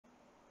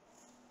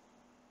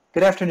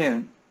Good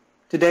afternoon.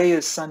 Today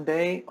is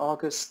Sunday,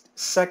 August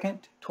 2nd,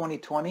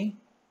 2020,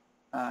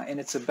 and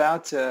it's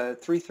about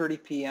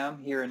 3:30 p.m.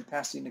 here in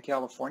Pasadena,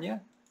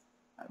 California.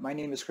 My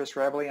name is Chris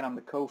Rabalais, and I'm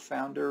the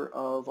co-founder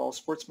of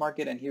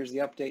AllSportsMarket, and here's the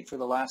update for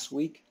the last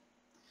week.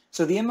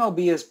 So the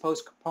MLB is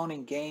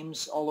postponing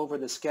games all over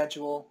the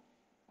schedule.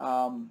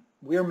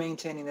 We're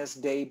maintaining this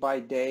day by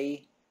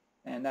day,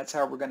 and that's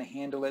how we're going to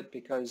handle it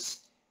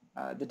because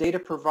the data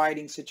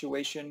providing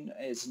situation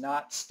is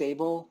not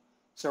stable.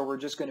 So we're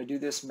just going to do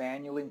this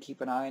manually and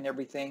keep an eye on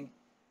everything.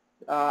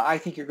 I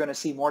think you're going to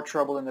see more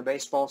trouble in the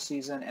baseball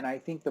season, and I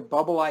think the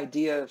bubble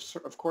idea,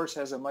 of course,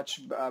 has a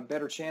much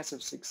better chance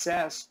of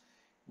success,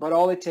 but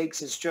all it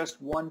takes is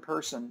just one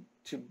person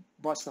to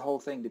bust the whole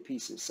thing to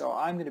pieces. So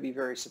I'm going to be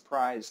very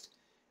surprised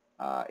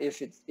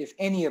if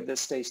any of this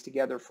stays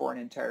together for an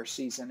entire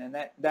season, and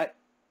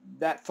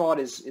that thought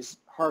is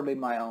hardly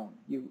my own.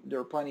 There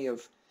are plenty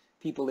of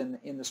people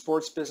in the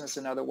sports business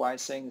and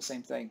otherwise saying the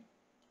same thing.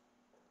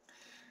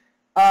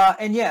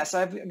 And yes,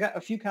 I've got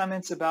a few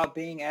comments about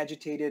being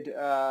agitated,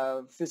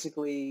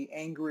 physically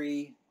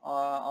angry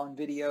on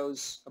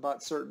videos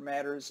about certain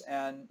matters.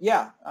 And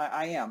yeah,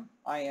 I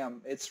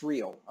am. It's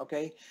real,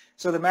 okay?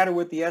 So the matter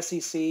with the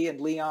SEC and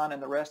Leon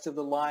and the rest of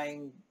the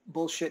lying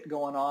bullshit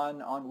going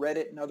on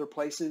Reddit and other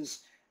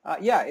places,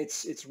 yeah,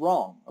 it's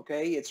wrong,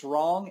 okay? It's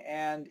wrong.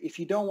 And if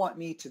you don't want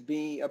me to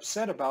be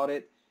upset about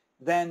it,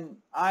 then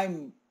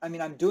I'm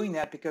doing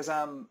that because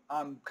I'm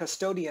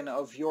custodian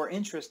of your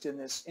interest in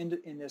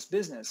this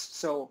business.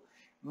 So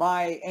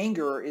my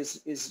anger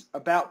is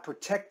about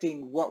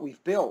protecting what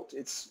we've built.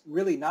 It's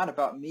really not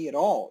about me at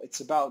all.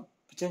 It's about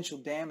potential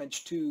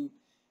damage to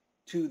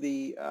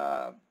the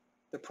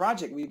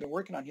project we've been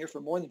working on here for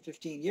more than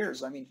 15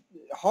 years. I mean,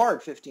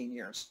 hard 15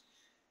 years.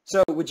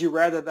 So would you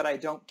rather that I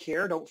don't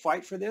care, don't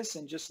fight for this,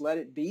 and just let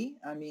it be?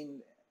 I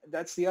mean,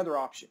 that's the other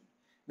option.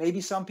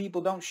 Maybe some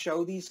people don't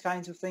show these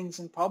kinds of things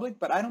in public,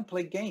 but I don't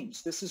play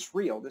games. This is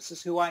real. This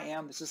is who I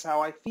am. This is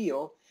how I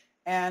feel.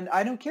 And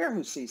I don't care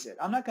who sees it.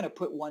 I'm not going to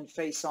put one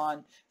face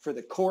on for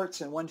the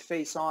courts and one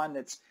face on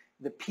that's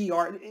the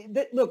PR.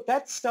 Look,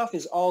 that stuff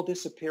is all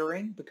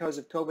disappearing because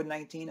of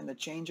COVID-19 and the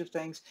change of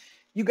things.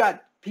 You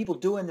got people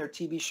doing their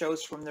TV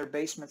shows from their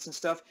basements and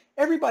stuff.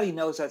 Everybody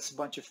knows that's a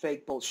bunch of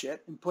fake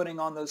bullshit and putting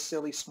on those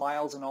silly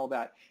smiles and all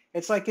that.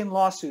 It's like in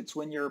lawsuits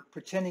when you're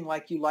pretending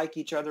like you like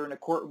each other in a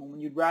courtroom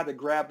when you'd rather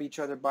grab each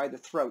other by the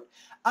throat.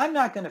 I'm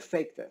not going to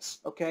fake this,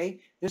 okay?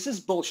 This is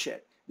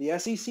bullshit. The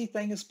SEC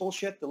thing is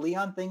bullshit. The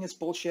Leon thing is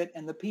bullshit.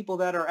 And the people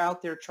that are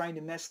out there trying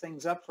to mess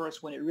things up for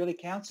us when it really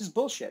counts is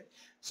bullshit.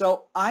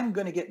 So I'm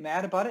going to get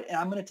mad about it, and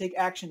I'm going to take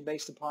action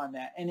based upon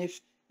that. And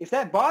if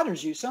that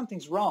bothers you,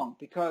 something's wrong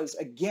because,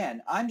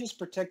 again, I'm just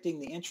protecting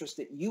the interest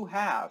that you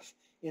have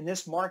in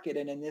this market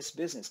and in this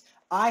business.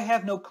 I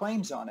have no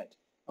claims on it,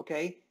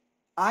 okay?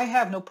 I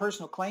have no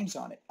personal claims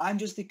on it. I'm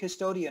just the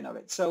custodian of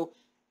it. So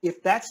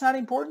if that's not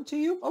important to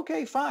you,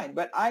 okay, fine.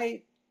 But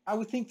I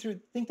would think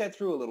that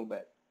through a little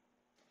bit.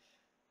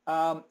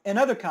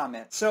 Another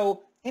comment.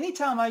 So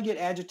anytime I get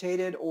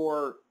agitated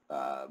or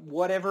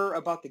whatever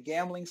about the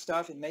gambling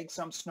stuff and make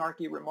some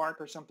snarky remark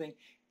or something,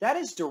 that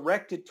is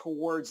directed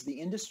towards the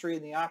industry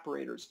and the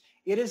operators.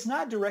 It is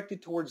not directed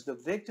towards the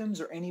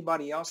victims or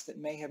anybody else that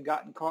may have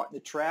gotten caught in the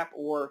trap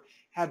or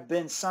have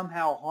been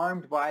somehow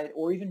harmed by it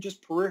or even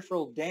just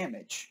peripheral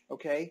damage,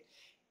 okay?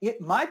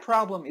 My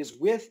problem is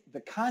with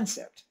the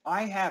concept.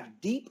 I have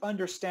deep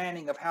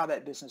understanding of how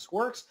that business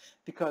works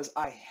because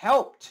I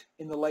helped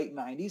in the late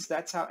 90s.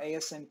 That's how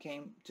ASM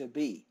came to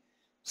be.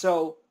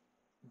 So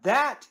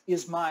that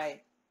is my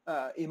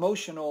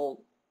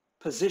emotional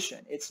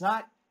position. It's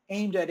not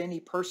aimed at any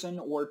person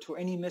or to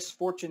any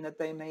misfortune that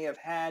they may have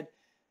had.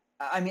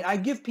 I mean, I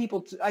give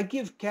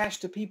cash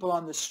to people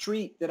on the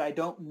street that I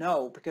don't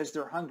know because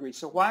they're hungry.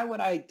 So why would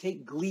I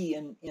take glee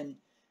in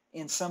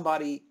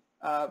somebody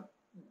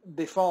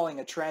befalling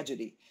a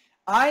tragedy?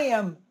 I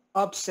am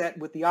upset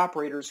with the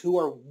operators who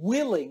are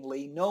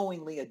willingly,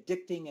 knowingly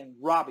addicting and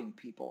robbing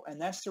people.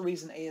 And that's the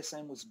reason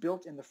ASM was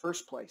built in the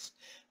first place.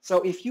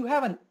 So if you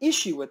have an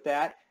issue with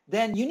that,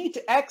 then you need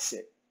to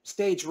exit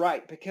stage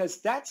right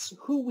because that's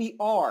who we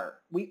are.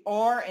 We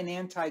are an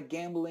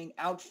anti-gambling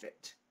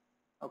outfit,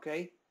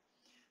 okay?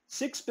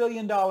 $6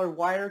 billion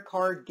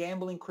Wirecard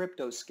gambling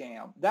crypto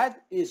scam.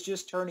 That is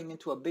just turning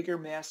into a bigger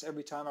mess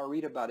every time I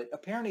read about it.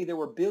 Apparently there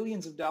were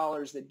billions of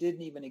dollars that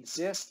didn't even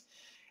exist.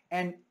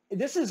 And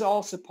this is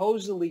all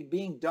supposedly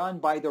being done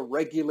by the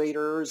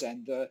regulators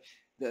and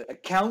the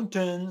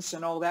accountants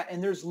and all that.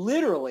 And there's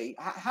literally,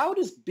 how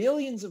does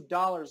billions of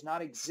dollars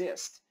not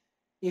exist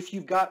if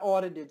you've got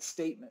audited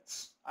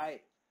statements?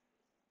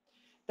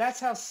 That's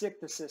how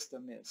sick the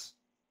system is.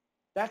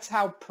 That's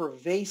how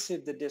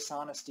pervasive the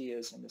dishonesty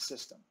is in the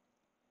system.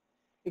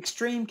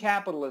 Extreme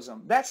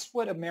capitalism. That's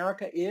what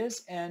America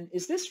is. And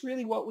is this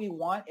really what we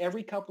want?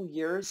 Every couple of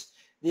years,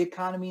 the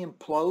economy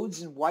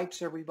implodes and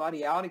wipes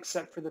everybody out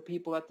except for the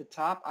people at the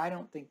top. I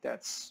don't think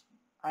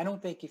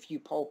if you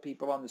poll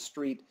people on the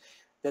street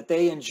that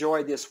they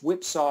enjoy this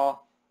whipsaw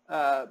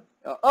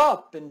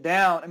up and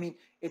down. I mean,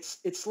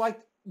 it's like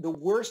the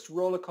worst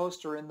roller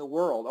coaster in the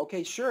world.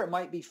 Okay, sure, it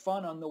might be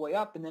fun on the way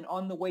up, and then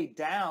on the way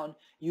down,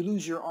 you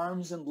lose your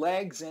arms and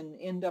legs and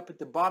end up at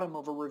the bottom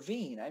of a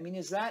ravine. I mean,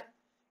 is that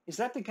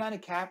the kind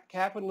of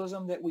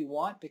capitalism that we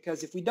want?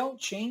 Because if we don't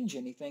change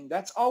anything,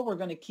 that's all we're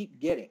going to keep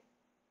getting.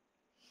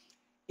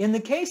 In the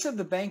case of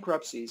the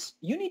bankruptcies,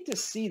 you need to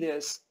see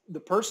this, the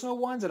personal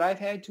ones that I've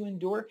had to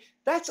endure,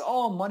 that's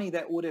all money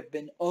that would have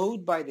been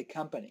owed by the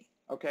company,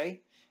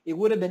 okay? It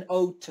would have been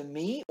owed to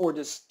me, or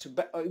just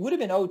it would have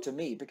been owed to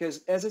me,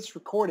 because as it's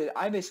recorded,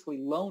 I basically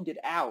loaned it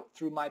out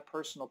through my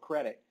personal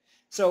credit.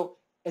 So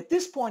at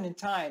this point in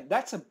time,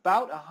 that's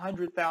about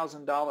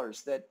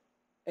 $100,000 that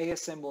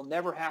ASM will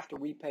never have to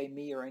repay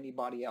me or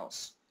anybody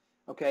else,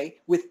 okay?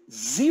 With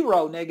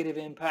zero negative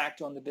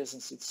impact on the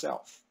business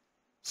itself.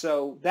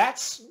 So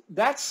that's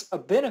a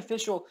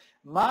beneficial.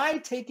 My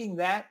taking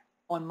that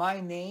on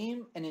my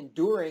name and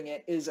enduring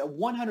it is a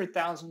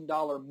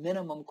 $100,000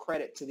 minimum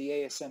credit to the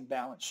ASM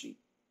balance sheet.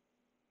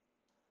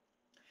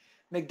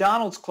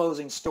 McDonald's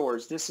closing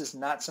stores. This is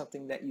not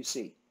something that you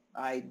see.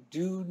 I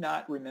do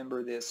not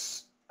remember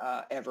this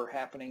ever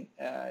happening.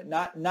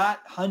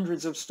 Not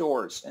hundreds of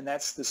stores, and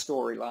that's the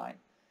storyline.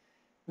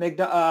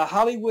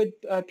 Hollywood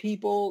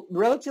people,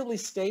 relatively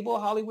stable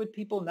Hollywood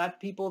people, not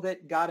people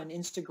that got an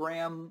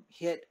Instagram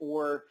hit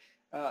or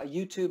a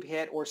YouTube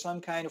hit or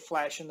some kind of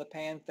flash in the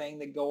pan thing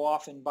that go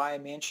off and buy a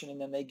mansion and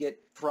then they get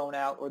thrown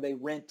out, or they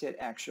rent it,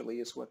 actually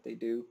is what they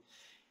do.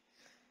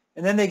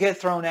 And then they get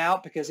thrown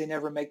out because they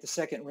never make the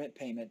second rent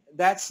payment.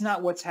 That's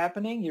not what's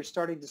happening. You're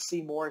starting to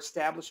see more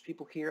established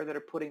people here that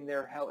are putting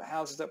their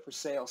houses up for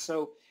sale.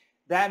 So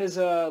that is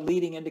a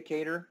leading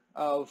indicator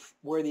of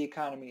where the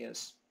economy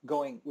is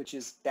going, which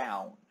is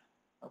down,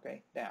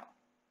 okay, down.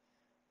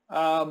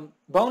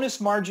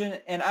 Bonus margin,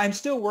 and I'm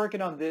still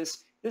working on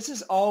this. This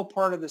is all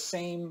part of the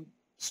same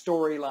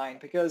storyline,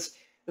 because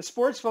the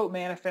Sports Vote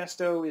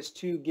Manifesto is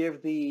to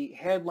give the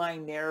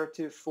headline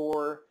narrative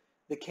for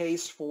the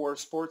case for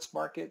sports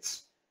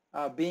markets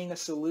being a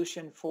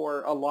solution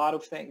for a lot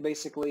of things,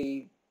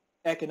 basically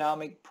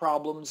economic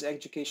problems,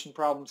 education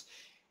problems.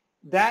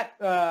 That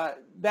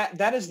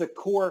is the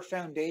core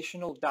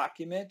foundational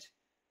document.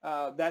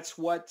 That's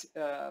what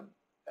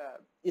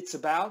it's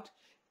about.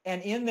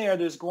 And in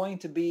there's going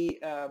to be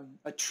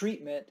a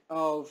treatment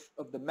of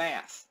the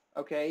math,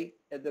 okay?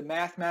 The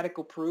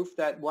mathematical proof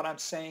that what I'm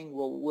saying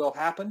will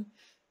happen,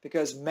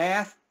 because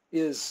math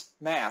is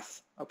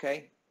math,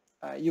 okay?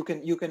 You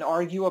can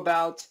argue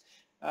about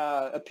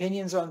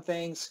opinions on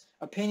things.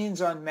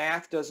 Opinions on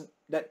math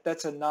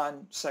that's a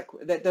non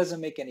sequitur. That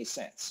doesn't make any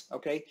sense,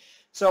 okay?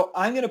 So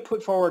I'm going to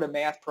put forward a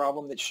math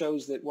problem that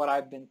shows that what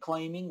I've been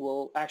claiming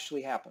will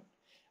actually happen.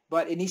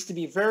 But it needs to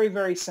be very,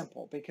 very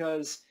simple,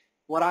 because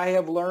what I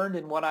have learned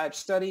and what I've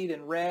studied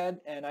and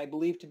read and I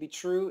believe to be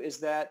true is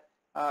that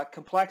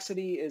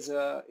complexity is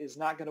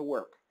not going to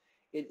work.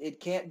 It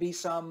can't be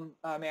some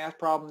math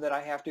problem that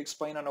I have to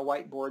explain on a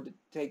whiteboard that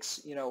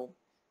takes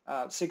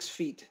 6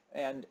 feet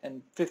and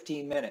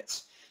 15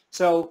 minutes.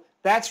 So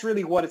that's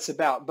really what it's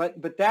about.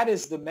 But that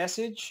is the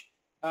message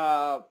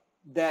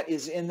that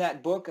is in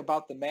that book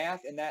about the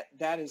math, and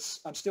that is,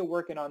 I'm still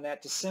working on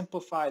that to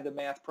simplify the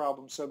math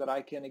problem so that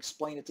I can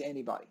explain it to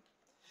anybody.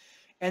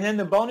 And then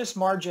the bonus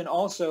margin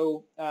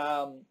also,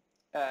 I've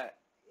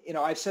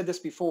said this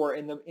before,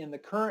 in the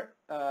current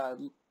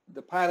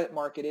the pilot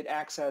market, it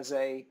acts as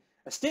a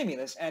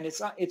stimulus, and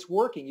it's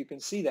working. You can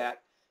see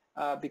that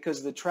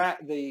because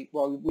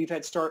we've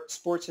had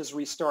sports has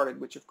restarted,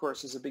 which of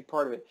course is a big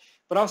part of it.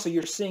 But also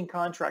you're seeing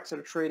contracts that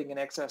are trading in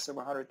excess of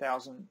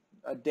 100,000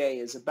 a day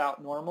is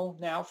about normal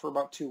now for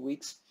about 2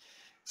 weeks.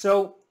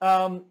 So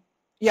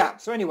yeah.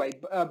 So anyway,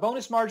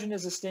 bonus margin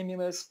is a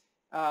stimulus.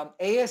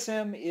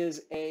 ASM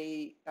is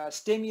a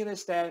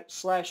stimulus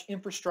 /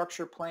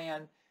 infrastructure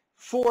plan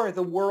for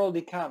the world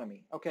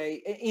economy,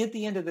 okay, at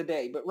the end of the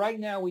day. But right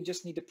now we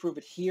just need to prove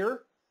it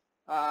here.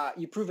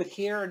 You prove it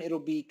here and it'll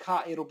be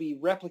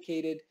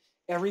replicated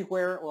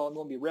everywhere. Well, it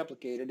won't be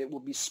replicated. It will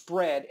be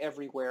spread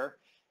everywhere.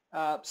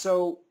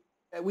 So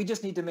we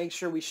just need to make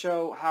sure we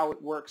show how it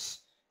works,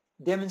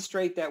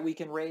 demonstrate that we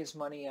can raise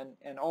money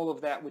and all of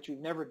that, which we've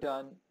never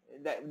done.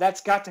 That's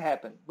got to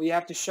happen. We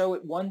have to show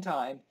it one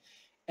time,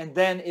 and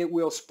then it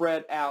will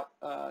spread out.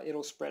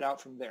 It'll spread out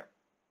from there.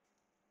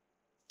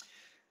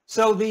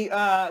 So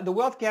the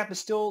wealth gap is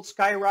still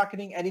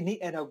skyrocketing at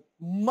a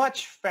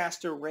much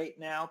faster rate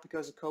now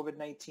because of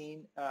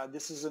COVID-19.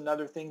 This is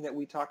another thing that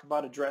we talk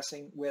about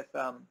addressing with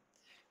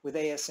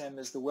ASM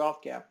is the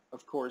wealth gap,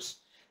 of course.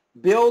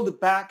 Build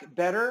back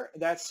better.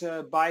 That's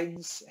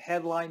Biden's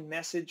headline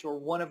message, or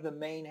one of the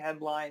main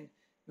headline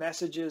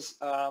messages.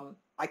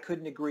 I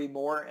couldn't agree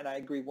more, and I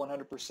agree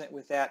 100%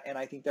 with that. And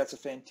I think that's a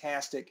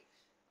fantastic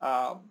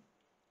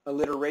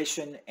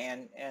alliteration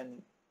and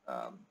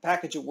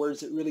package of words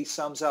that really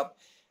sums up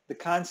the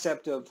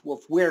concept of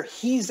where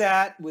he's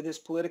at with his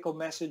political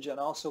message,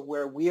 and also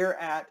where we're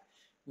at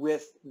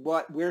with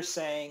what we're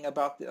saying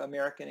about the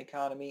American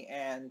economy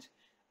and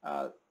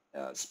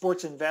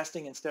sports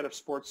investing instead of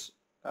sports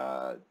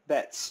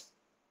bets.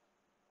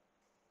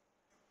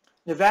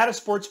 Nevada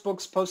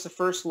sportsbooks post the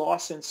first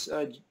loss since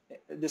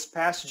this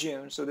past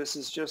June. So this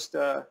is just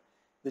the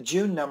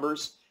June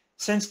numbers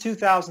since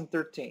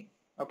 2013.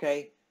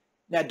 Okay.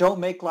 Now don't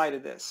make light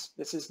of this.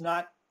 This is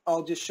not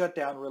all just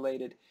shutdown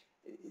related.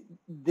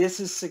 This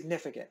is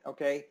significant.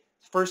 Okay.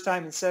 First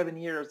time in 7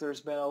 years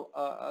there's been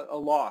a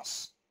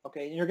loss.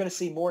 Okay. And you're going to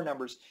see more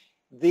numbers.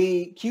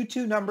 The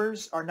Q2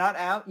 numbers are not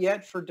out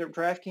yet for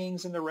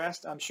DraftKings and the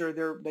rest. I'm sure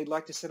they'd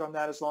like to sit on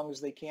that as long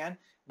as they can.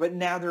 But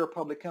now they're a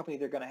public company.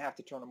 They're going to have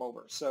to turn them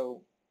over.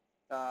 So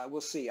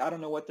we'll see. I don't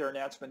know what their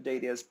announcement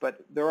date is, but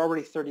they're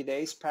already 30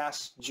 days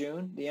past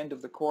June, the end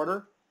of the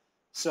quarter.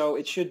 So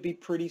it should be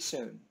pretty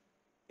soon.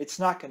 It's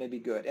not going to be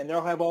good. And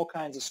they'll have all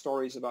kinds of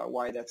stories about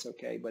why that's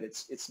okay, but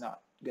it's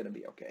not going to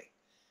be okay.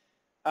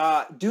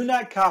 Do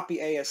not copy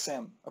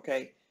ASM,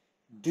 okay?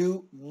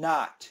 Do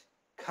not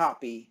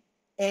copy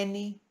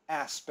any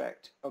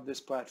aspect of this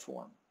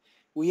platform.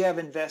 We have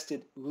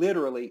invested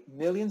literally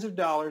millions of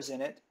dollars in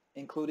it,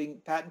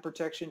 including patent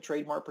protection,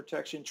 trademark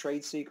protection,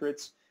 trade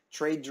secrets,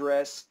 trade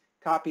dress,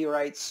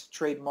 copyrights,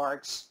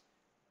 trademarks,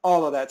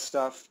 all of that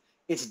stuff.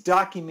 It's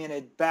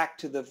documented back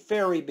to the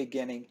very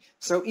beginning.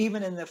 So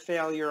even in the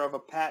failure of a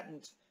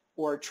patent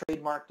or a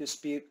trademark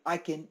dispute, I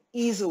can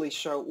easily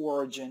show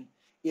origin.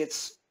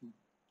 It's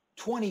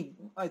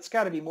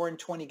got to be more than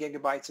 20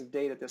 gigabytes of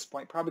data at this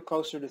point, probably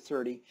closer to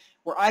 30,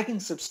 where I can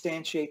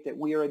substantiate that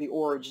we are the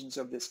origins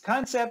of this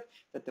concept,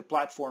 that the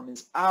platform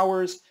is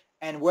ours,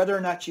 and whether or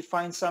not you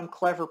find some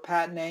clever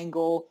patent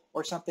angle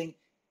or something,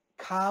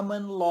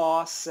 common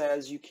law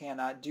says you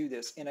cannot do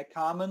this. In a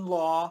common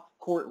law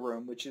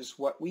courtroom, which is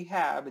what we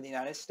have in the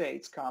United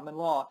States, common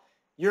law,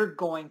 you're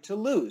going to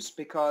lose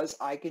because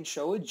I can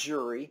show a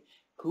jury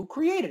who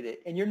created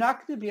it, and you're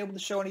not going to be able to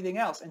show anything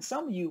else. And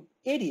some of you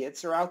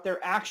idiots are out there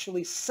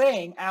actually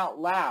saying out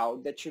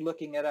loud that you're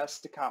looking at us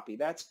to copy.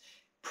 That's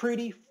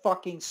pretty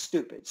fucking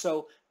stupid.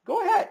 So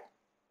go ahead,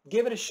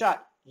 give it a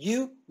shot.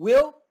 You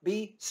will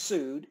be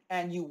sued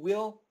and you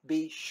will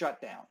be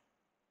shut down.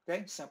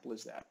 Okay, simple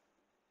as that.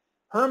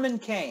 Herman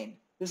Cain.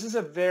 This is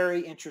a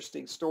very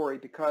interesting story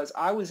because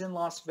I was in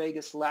Las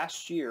Vegas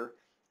last year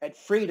at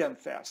Freedom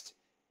Fest,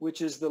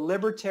 which is the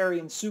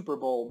Libertarian Super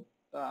Bowl.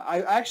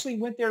 I actually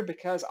went there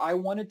because I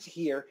wanted to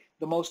hear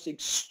the most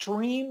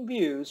extreme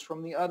views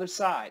from the other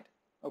side,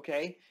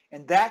 okay?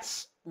 And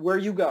that's where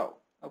you go,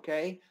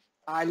 okay?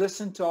 I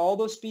listened to all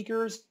those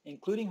speakers,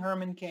 including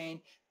Herman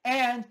Cain,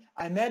 and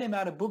I met him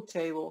at a book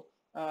table,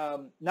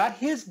 not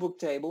his book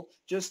table,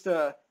 just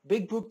a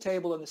big book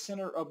table in the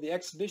center of the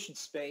exhibition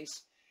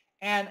space.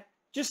 And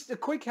just a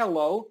quick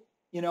hello,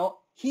 you know,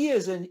 he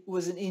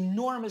was an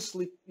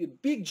enormously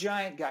big,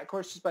 giant guy. Of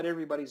course, just about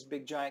everybody's a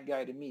big, giant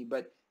guy to me,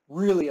 but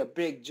really a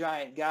big,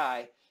 giant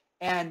guy.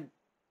 And,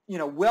 you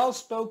know,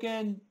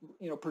 well-spoken,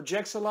 you know,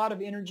 projects a lot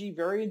of energy,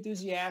 very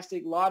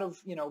enthusiastic, a lot of,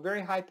 you know,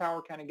 very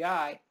high-power kind of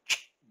guy,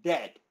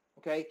 dead,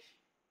 okay?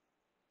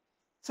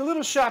 It's a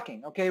little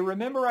shocking, okay?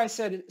 Remember I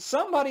said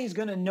somebody's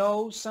going to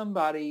know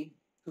somebody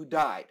who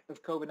died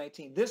of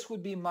COVID-19. This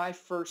would be my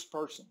first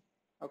person,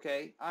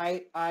 okay?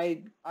 I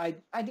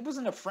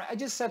wasn't a friend. I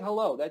just said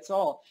hello, that's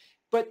all.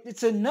 But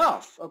it's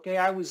enough, okay?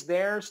 I was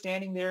there,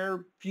 standing there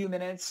a few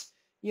minutes,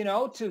 you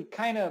know, to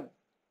kind of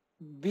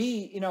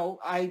be, you know,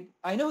 I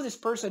know who this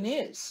person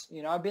is.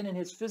 You know, I've been in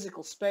his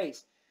physical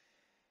space.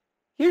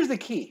 Here's the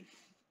key.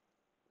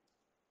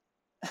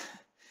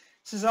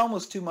 This is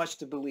almost too much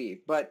to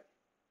believe, but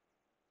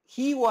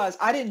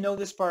I didn't know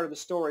this part of the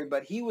story,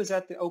 but he was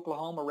at the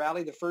Oklahoma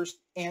rally, the first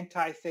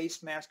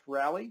anti-face mask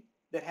rally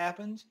that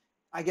happened.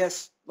 I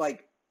guess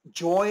like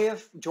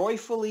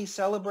joyfully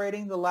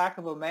celebrating the lack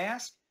of a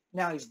mask.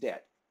 Now he's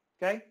dead,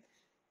 okay,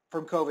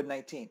 from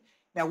COVID-19.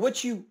 Now,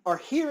 what you are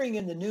hearing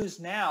in the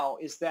news now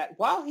is that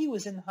while he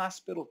was in the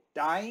hospital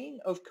dying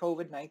of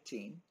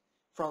COVID-19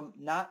 from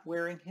not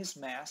wearing his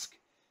mask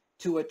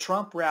to a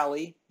Trump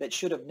rally that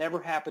should have never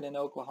happened in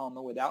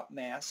Oklahoma without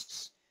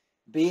masks,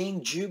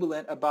 being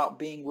jubilant about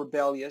being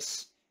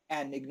rebellious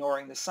and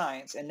ignoring the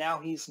science, and now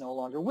he's no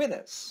longer with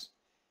us.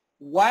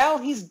 While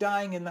he's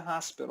dying in the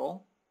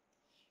hospital,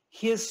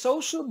 his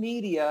social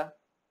media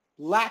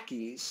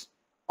lackeys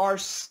are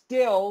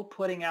still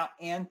putting out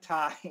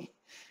anti-mask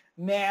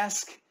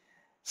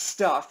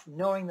stuff,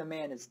 knowing the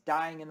man is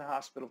dying in the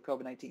hospital of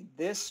COVID-19.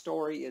 This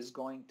story is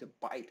going to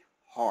bite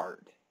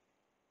hard,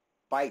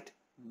 bite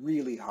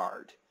really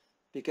hard,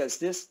 because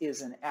this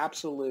is an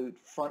absolute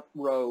front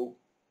row,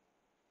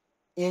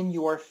 in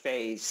your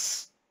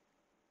face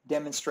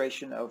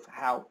demonstration of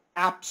how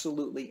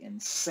absolutely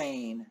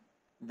insane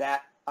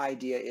that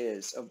idea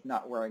is of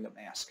not wearing a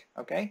mask,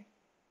 okay?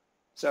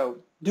 So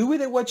do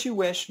with it what you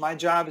wish. My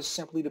job is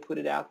simply to put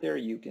it out there.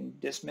 You can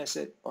dismiss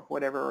it or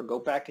whatever, or go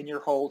back in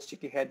your hole,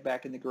 stick your head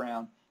back in the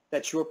ground.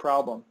 That's your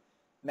problem.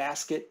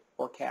 Mask it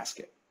or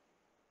casket.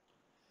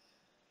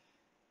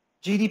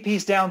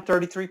 GDP's down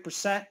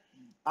 33%.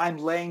 I'm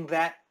laying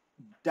that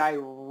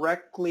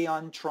directly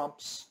on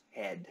Trump's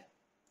head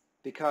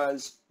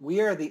because we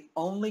are the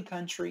only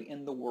country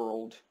in the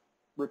world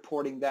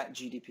reporting that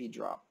GDP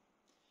drop.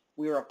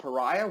 We are a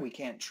pariah. We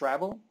can't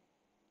travel.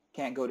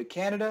 Can't go to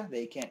Canada,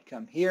 they can't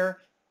come here.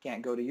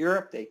 Can't go to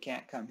Europe, they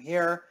can't come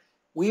here.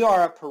 We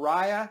are a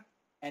pariah,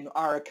 and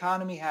our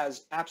economy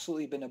has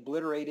absolutely been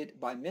obliterated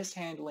by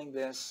mishandling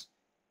this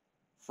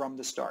from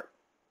the start.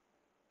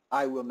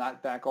 I will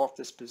not back off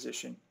this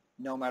position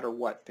no matter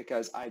what,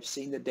 because I've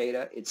seen the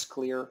data. It's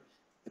clear.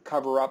 The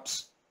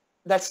cover-ups,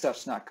 that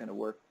stuff's not going to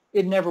work.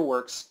 It never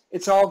works.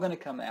 It's all going to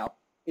come out.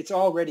 It's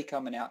already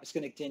coming out. It's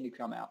going to continue to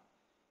come out.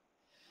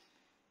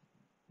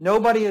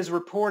 Nobody is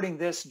reporting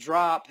this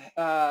drop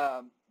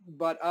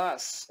but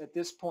us at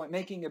this point,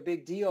 making a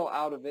big deal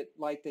out of it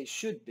like they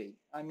should be.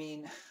 I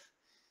mean,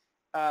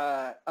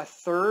 a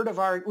third of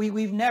our,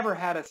 we've never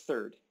had a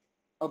third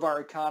of our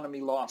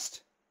economy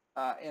lost,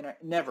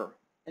 never.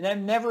 And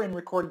then never in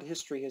recorded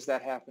history has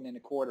that happened in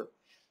a quarter.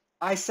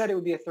 I said it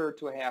would be a third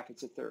to a half.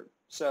 It's a third.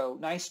 So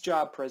nice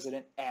job,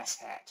 President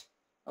Asshat.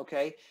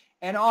 Okay.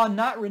 And on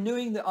not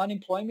renewing the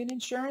unemployment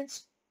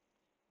insurance,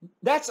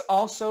 that's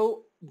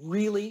also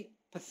really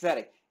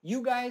pathetic.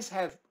 You guys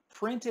have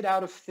printed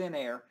out of thin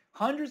air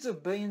hundreds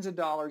of billions of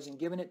dollars and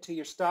given it to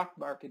your stock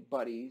market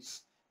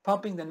buddies,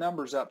 pumping the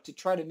numbers up to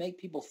try to make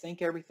people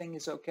think everything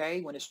is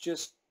okay when it's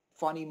just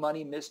funny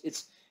money.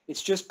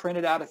 It's just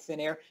printed out of thin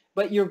air.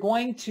 But you're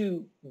going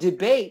to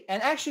debate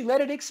and actually let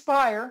it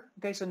expire.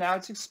 Okay, so now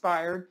it's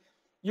expired.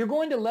 You're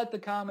going to let the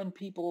common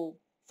people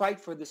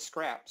fight for the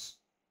scraps.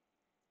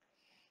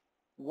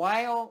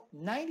 While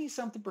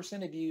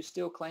 90-something% of you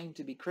still claim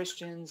to be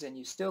Christians and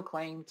you still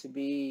claim to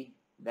be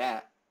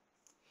that,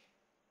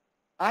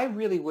 I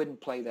really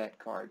wouldn't play that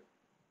card.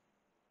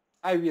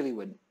 I really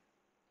wouldn't.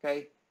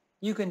 Okay?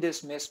 You can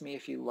dismiss me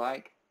if you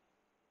like,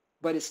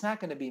 but it's not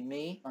going to be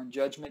me on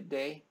Judgment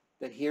Day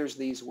that hears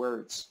these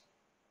words.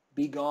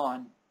 Be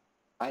gone.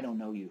 I don't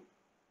know you.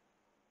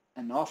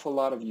 An awful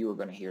lot of you are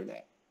going to hear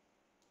that.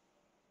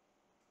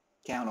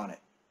 Count on it.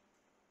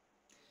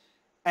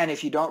 And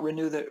if you don't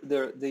renew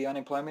the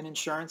unemployment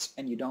insurance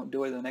and you don't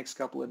do it in the next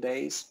couple of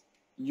days,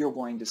 you're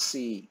going to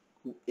see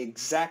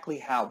exactly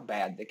how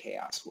bad the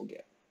chaos will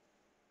get.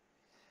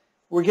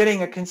 We're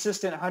getting a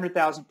consistent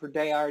 100,000 per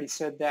day. I already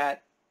said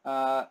that.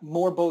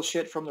 More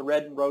bullshit from the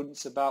red and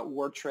rodents about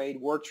war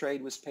trade. War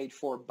trade was paid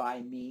for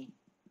by me.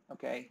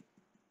 Okay.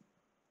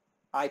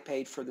 I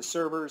paid for the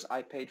servers.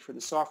 I paid for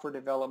the software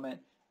development.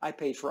 I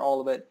paid for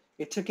all of it.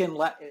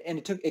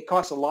 It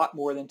cost a lot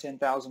more than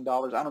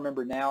 $10,000. I don't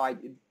remember now.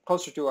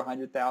 Closer to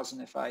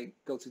 100,000 if I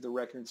go through the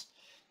records.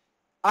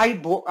 I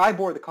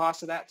bore the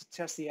cost of that to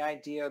test the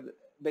idea,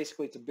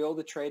 basically to build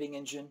a trading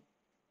engine,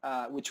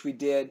 which we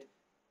did.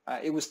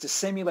 It was to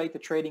simulate the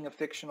trading of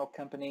fictional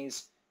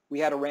companies. We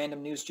had a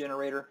random news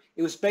generator.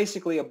 It was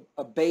basically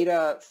a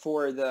beta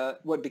for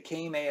what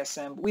became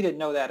ASM. We didn't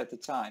know that at the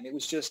time. It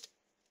was just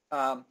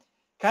kind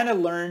of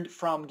learned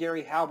from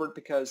Gary Halbert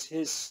because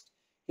his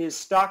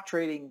stock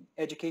trading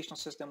educational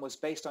system was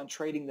based on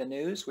trading the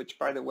news, which,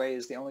 by the way,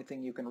 is the only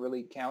thing you can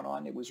really count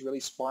on. It was really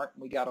smart.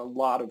 We got a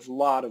lot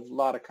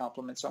of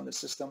compliments on the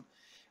system.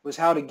 It was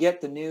how to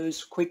get the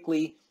news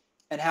quickly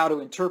and how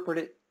to interpret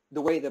it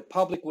the way the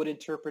public would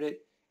interpret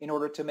it in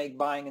order to make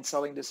buying and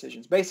selling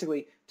decisions.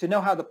 Basically, to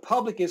know how the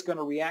public is going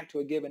to react to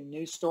a given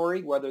news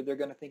story, whether they're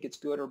going to think it's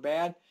good or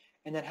bad,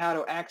 and then how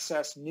to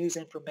access news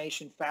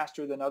information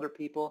faster than other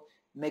people,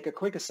 make a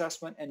quick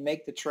assessment, and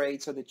make the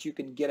trade so that you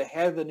can get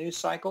ahead of the news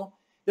cycle.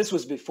 This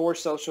was before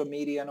social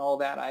media and all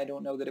that. I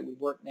don't know that it would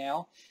work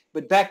now.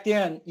 But back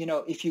then,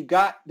 if you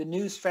got the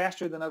news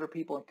faster than other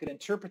people and could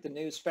interpret the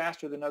news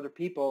faster than other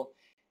people,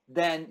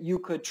 then you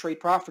could trade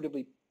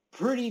profitably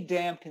pretty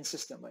damn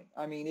consistently.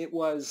 I mean, it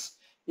was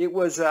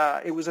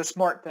a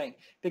smart thing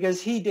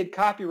because he did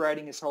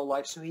copywriting his whole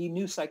life, so he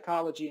knew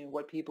psychology and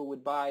what people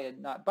would buy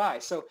and not buy.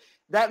 So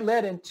that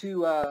led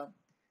into a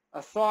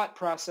thought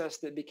process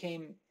that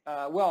became,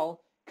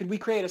 could we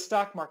create a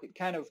stock market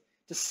kind of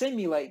to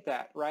simulate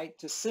that, right?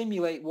 To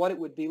simulate what it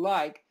would be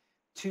like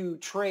to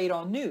trade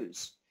on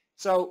news.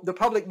 So the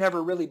public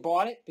never really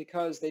bought it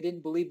because they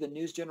didn't believe the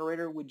news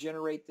generator would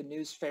generate the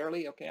news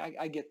fairly. Okay,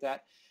 I get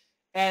that.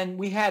 And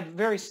we had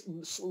very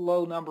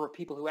low number of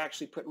people who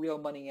actually put real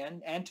money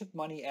in and took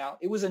money out.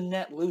 It was a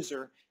net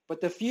loser.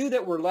 But the few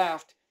that were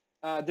left,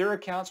 their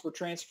accounts were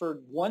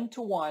transferred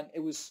 1-to-1. It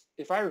was,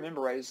 if I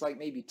remember right, it was like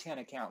maybe 10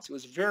 accounts. It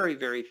was very,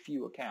 very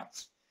few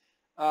accounts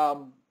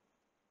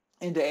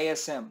into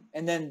ASM.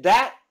 And then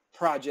that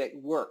project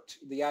worked,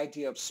 the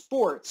idea of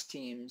sports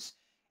teams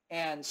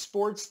and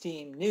sports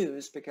team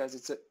news,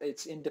 because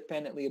it's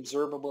independently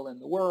observable in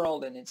the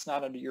world and it's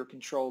not under your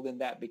control, then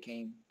that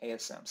became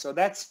ASM. So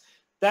that's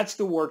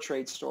the war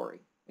trade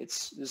story.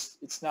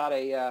 It's not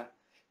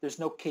there's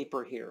no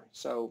caper here.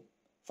 So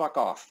fuck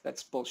off.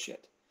 That's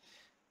bullshit.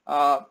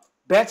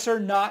 Bets are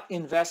not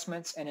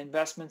investments and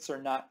investments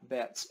are not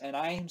bets. And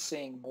I am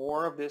seeing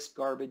more of this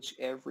garbage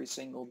every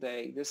single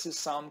day. This is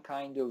some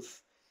kind of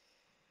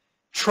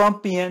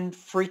Trumpian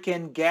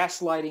freaking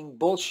gaslighting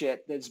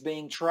bullshit that's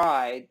being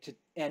tried to,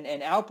 and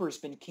Alper's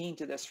been keen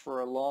to this for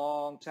a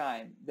long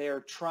time.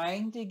 They're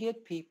trying to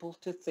get people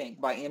to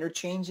think by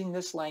interchanging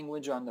this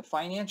language on the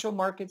financial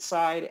market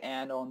side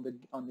and on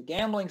the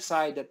gambling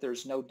side that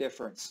there's no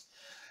difference.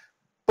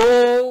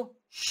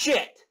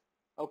 bullshit.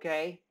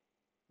 Okay?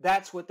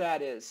 That's what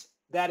that is.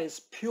 That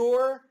is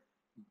pure,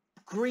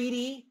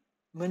 greedy,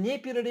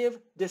 manipulative,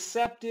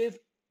 deceptive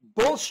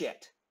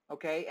bullshit.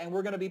 Okay? And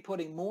we're going to be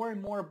putting more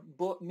and more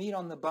meat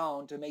on the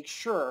bone to make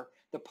sure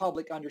the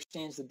public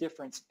understands the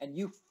difference, and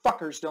you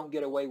fuckers don't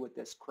get away with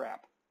this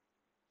crap.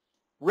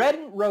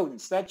 Reddit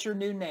Rodents, that's your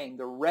new name,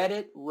 the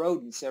Reddit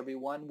Rodents,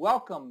 everyone.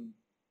 Welcome.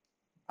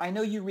 I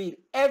know you read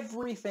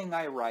everything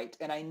I write,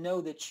 and I know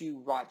that you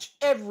watch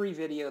every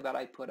video that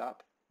I put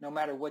up, no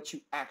matter what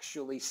you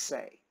actually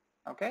say,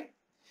 okay?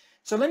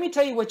 So let me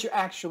tell you what you're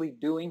actually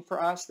doing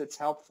for us that's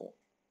helpful.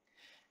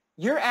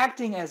 You're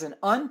acting as an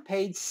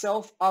unpaid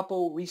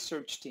self-oppo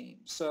research team.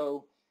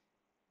 So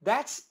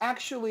that's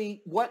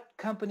actually what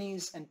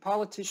companies and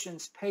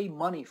politicians pay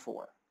money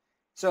for.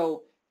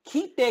 So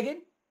keep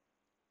digging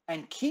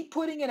and keep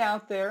putting it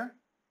out there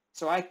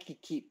so I can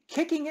keep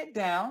kicking it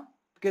down,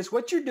 because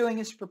what you're doing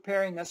is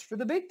preparing us for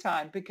the big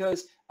time,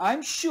 because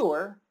I'm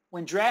sure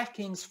when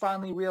DraftKings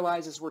finally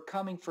realizes we're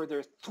coming for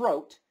their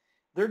throat,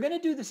 they're going to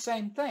do the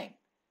same thing.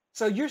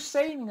 So you're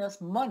saving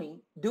us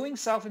money doing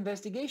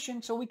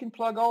self-investigation so we can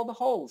plug all the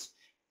holes.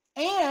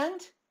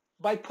 And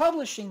by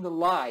publishing the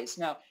lies.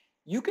 Now,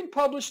 you can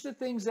publish the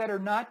things that are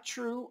not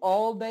true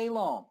all day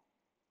long.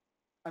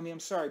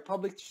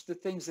 Publish the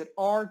things that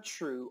are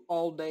true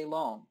all day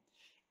long.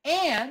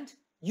 And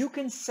you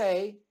can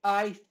say,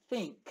 I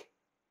think.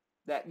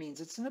 That means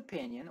it's an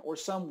opinion or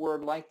some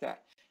word like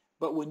that.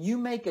 But when you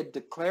make a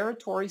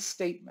declaratory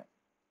statement,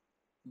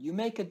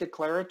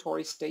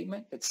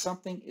 that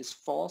something is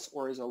false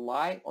or is a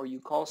lie, or you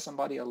call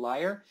somebody a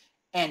liar,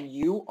 and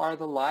you are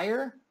the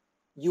liar,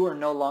 you are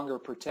no longer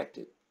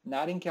protected.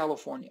 Not in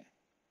California.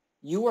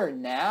 You are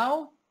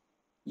now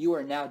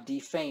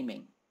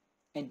defaming,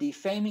 and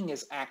defaming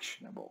is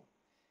actionable.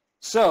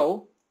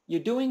 So you're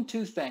doing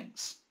two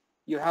things.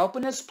 You're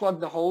helping us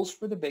plug the holes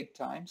for the big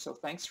time, so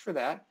thanks for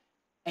that.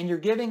 And you're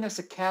giving us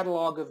a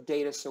catalog of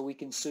data so we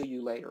can sue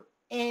you later,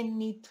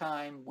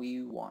 anytime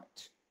we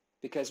want,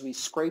 because we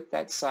scrape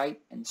that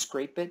site and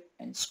scrape it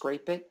and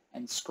scrape it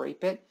and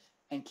scrape it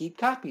and keep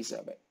copies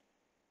of it.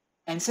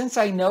 And since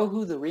I know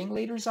who the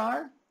ringleaders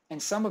are,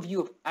 and some of you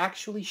have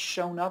actually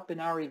shown up in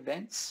our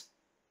events,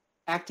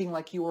 acting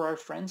like you were our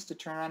friends to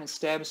turn around and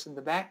stab us in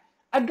the back,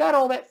 I've got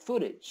all that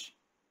footage.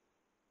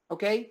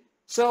 Okay?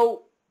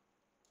 So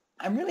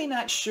I'm really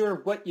not sure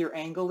what your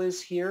angle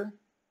is here,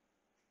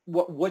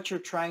 what you're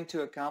trying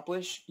to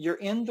accomplish. You're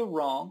in the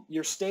wrong.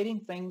 You're stating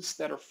things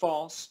that are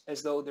false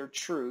as though they're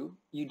true.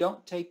 You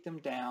don't take them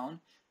down.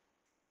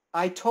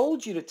 I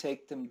told you to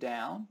take them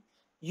down.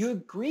 You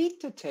agreed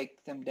to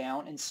take them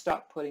down and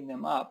stop putting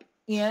them up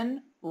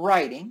in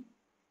writing,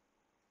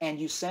 and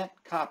you sent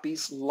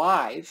copies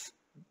live,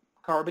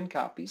 carbon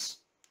copies,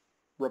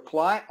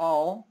 reply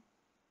all,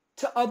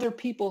 to other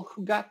people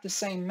who got the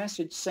same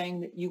message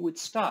saying that you would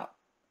stop.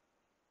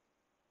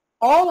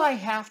 All I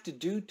have to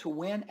do to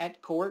win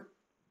at court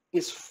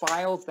is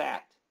file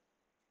that,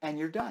 and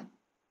you're done.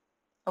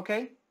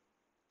 Okay?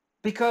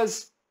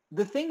 Because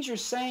the things you're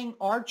saying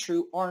are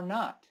true or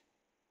not.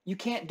 You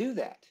can't do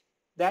that.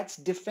 That's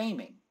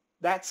defaming.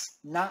 That's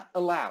not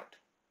allowed.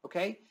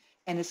 Okay?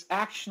 And it's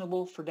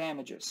actionable for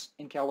damages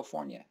in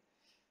California.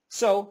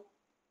 So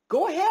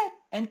go ahead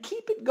and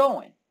keep it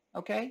going.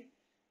 Okay?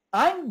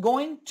 I'm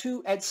going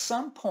to, at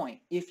some point,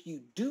 if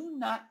you do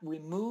not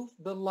remove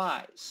the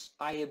lies,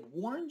 I have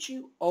warned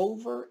you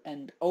over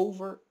and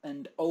over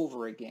and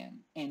over again,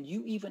 and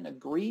you even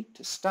agreed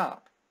to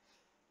stop.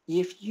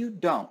 If you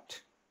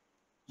don't,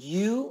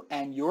 you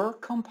and your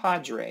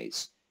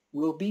compadres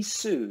will be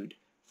sued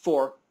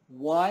for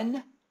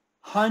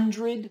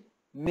 $100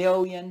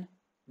 million.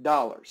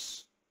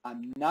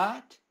 I'm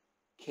not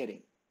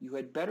kidding. You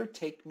had better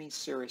take me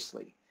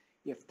seriously.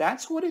 If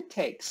that's what it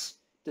takes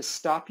to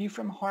stop you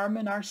from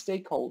harming our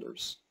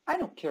stakeholders, I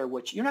don't care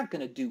what you're not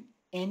going to do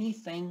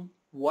anything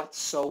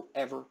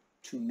whatsoever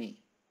to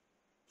me.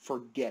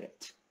 Forget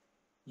it.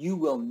 You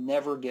will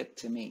never get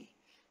to me.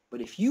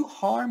 But if you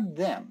harm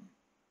them,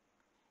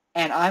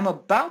 and I'm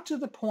about to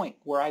the point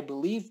where I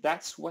believe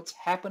that's what's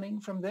happening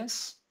from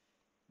this,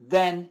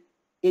 then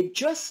it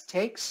just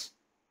takes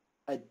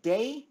a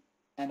day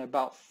and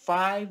about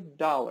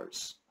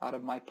 $5 out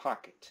of my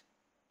pocket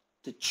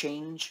to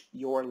change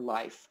your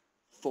life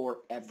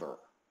forever.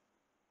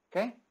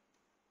 Okay?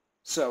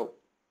 So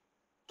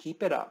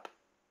keep it up.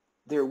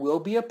 There will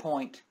be a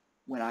point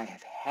when I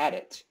have had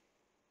it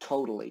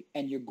totally,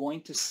 and you're going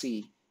to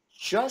see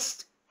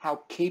just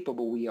how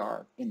capable we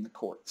are in the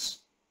courts.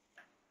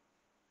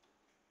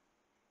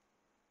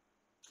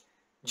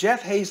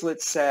 Jeff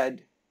Hazlett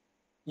said,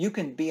 you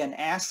can be an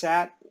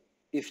asshat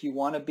if you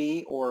want to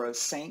be, or a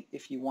saint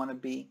if you want to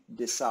be.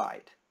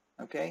 Decide.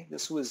 Okay?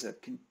 This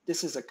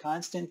is a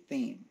constant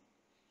theme.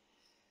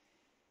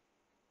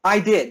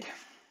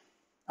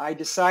 I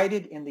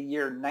decided in the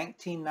year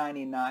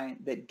 1999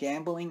 that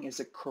gambling is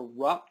a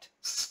corrupt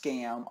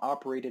scam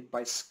operated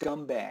by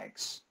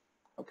scumbags.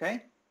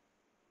 Okay?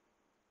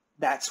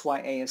 That's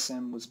why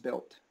ASM was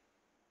built.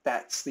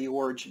 That's the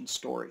origin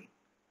story.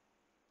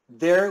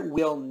 There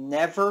will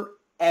never,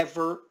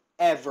 ever,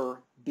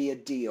 ever be a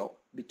deal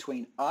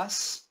between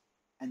us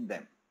and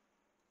them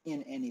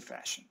in any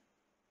fashion.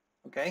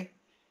 Okay?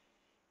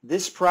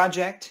 This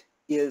project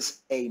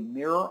is a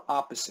mirror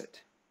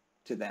opposite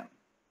to them.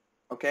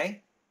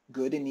 Okay?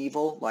 Good and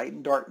evil, light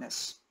and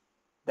darkness.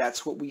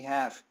 That's what we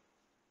have.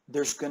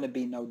 There's going to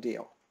be no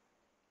deal.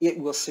 It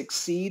will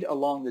succeed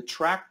along the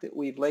track that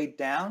we've laid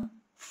down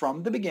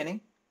from the beginning,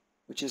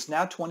 which is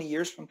now 20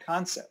 years from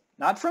concept,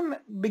 not from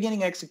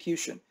beginning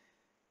execution.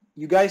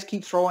 You guys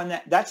keep throwing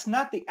that. That's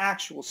not the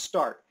actual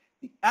start.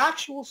 The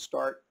actual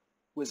start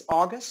was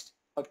August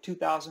of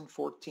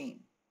 2014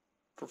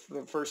 for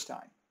the first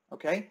time.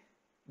 Okay?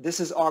 This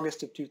is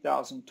August of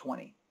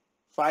 2020.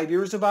 5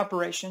 years of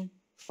operation,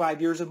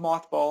 5 years of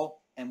mothball,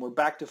 and we're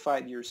back to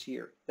 5 years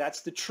here.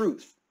 That's the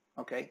truth.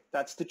 Okay?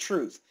 That's the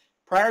truth.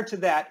 Prior to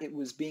that, it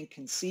was being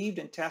conceived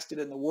and tested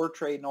in the war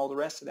trade and all the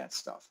rest of that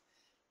stuff.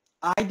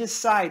 I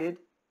decided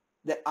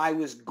that I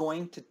was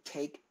going to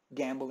take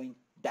gambling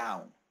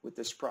down with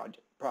this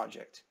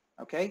project.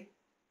 Okay?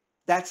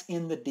 That's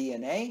in the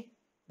DNA.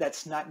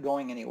 That's not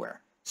going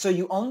anywhere. So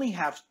you only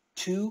have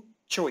two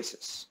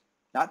choices.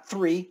 Not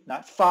 3,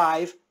 not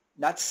 5,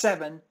 not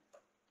 7,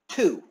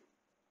 2.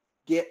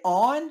 Get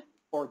on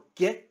or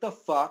get the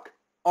fuck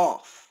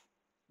off.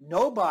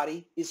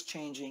 Nobody is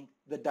changing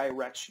the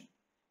direction.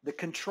 The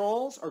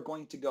controls are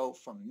going to go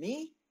from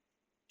me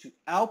to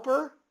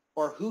Alper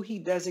or who he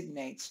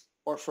designates,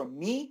 or from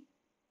me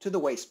to the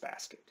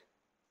wastebasket.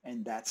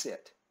 And that's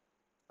it.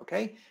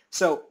 Okay?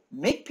 So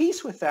make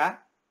peace with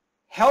that.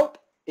 Help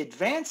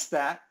advance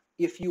that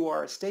if you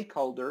are a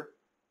stakeholder,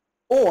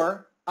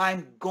 or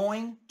I'm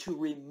going to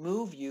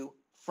remove you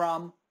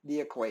from the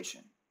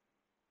equation.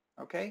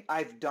 Okay?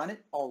 I've done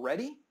it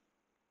already.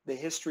 The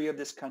history of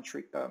this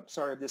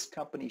this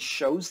company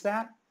shows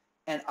that,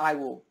 and I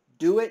will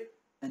do it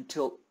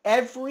until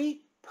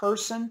every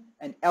person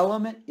and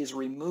element is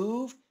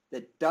removed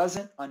that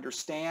doesn't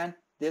understand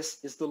this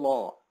is the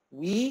law.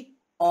 We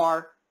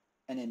are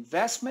an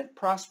investment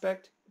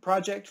project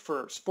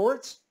for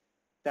sports.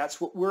 That's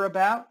what we're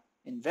about,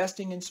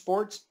 investing in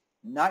sports,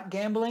 not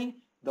gambling.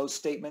 Those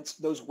statements,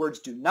 those words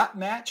do not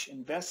match.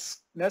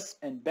 Investments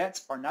and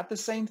bets are not the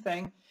same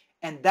thing,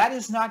 and that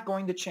is not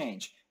going to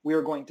change. We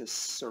are going to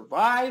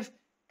survive,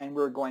 and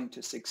we're going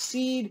to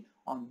succeed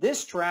on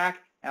this track.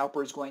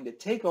 Alper is going to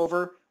take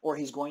over, or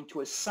he's going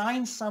to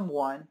assign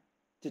someone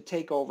to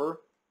take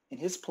over in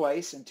his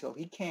place until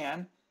he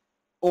can,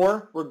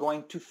 or we're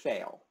going to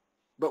fail.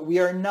 But we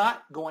are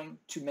not going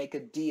to make a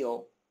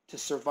deal to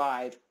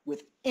survive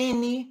with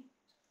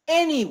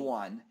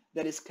anyone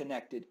that is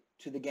connected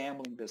to the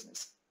gambling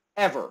business,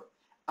 ever.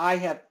 I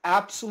have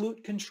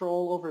absolute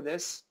control over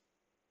this.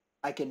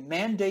 I can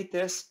mandate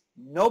this.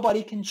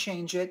 Nobody can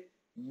change it.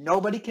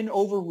 Nobody can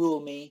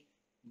overrule me.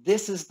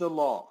 This is the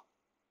law.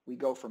 We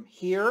go from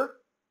here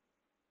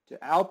to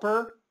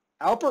Alper.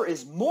 Alper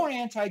is more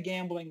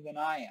anti-gambling than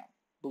I am,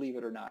 believe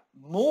it or not.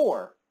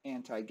 More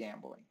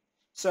anti-gambling.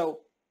 So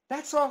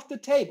that's off the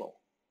table.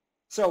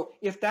 So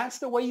if that's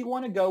the way you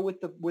want to go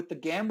with the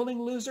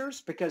gambling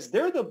losers, because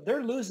they're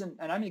losing,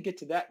 and I'm going to get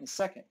to that in a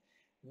second.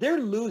 They're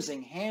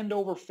losing hand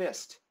over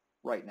fist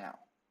right now.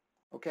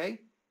 Okay?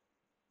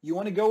 You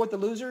want to go with the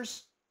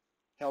losers?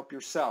 Help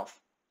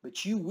yourself.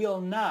 But you will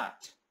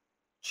not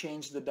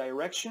change the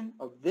direction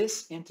of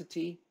this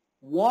entity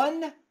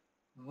 1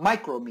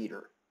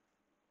 micrometer.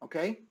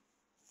 Okay?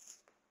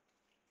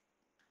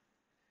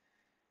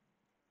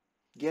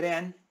 Get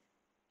in,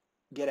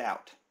 get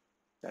out.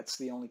 That's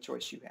the only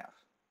choice you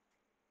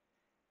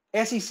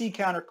have. SEC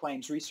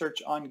counterclaims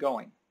research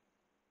ongoing.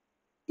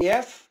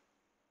 If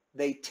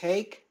they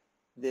take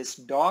this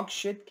dog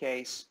shit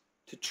case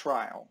to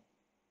trial,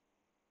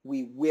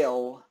 we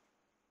will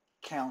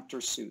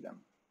countersue them.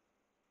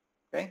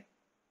 Okay?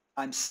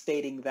 I'm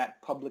stating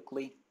that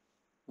publicly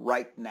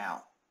right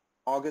now,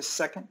 August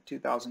 2nd,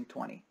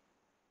 2020.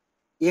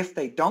 If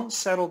they don't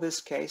settle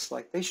this case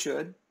like they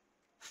should,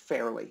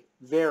 fairly,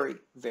 very,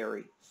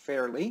 very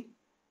fairly,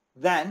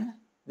 then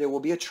there will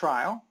be a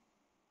trial,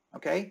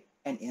 okay?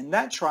 And in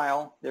that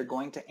trial, they're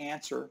going to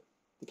answer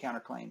the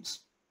counterclaims.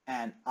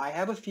 And I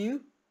have a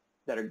few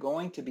that are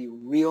going to be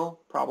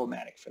real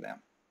problematic for them.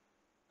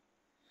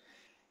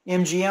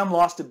 MGM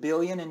lost $1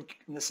 billion in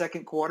the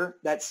second quarter.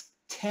 That's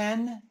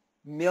 $10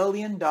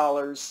 million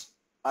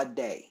a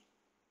day.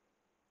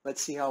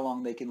 Let's see how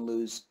long they can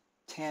lose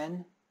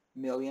 $10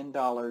 million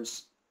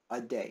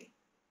a day.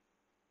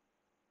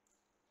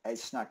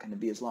 It's not going to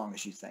be as long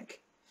as you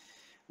think.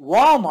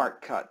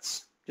 Walmart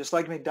cuts, just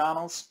like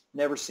McDonald's,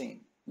 never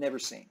seen, never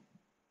seen.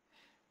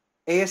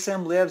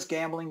 ASM lives,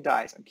 gambling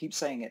dies. I keep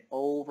saying it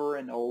over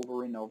and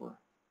over and over.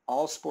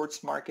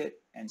 AllSportsMarket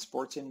and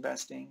sports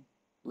investing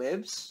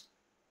lives.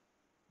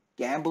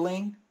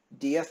 Gambling,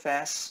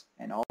 DFS,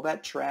 and all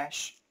that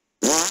trash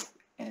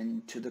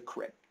into the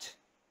crypt.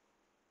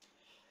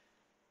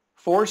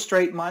 4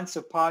 straight months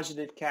of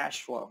positive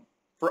cash flow.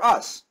 For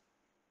us,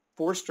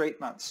 4 straight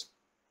months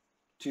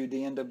to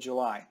the end of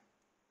July.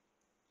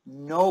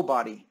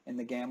 Nobody in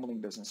the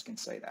gambling business can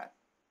say that.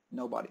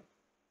 Nobody.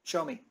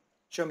 Show me.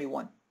 Show me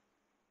one.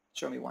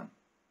 Show me one.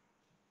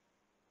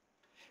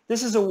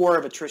 This is a war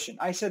of attrition.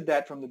 I said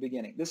that from the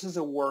beginning. This is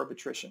a war of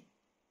attrition.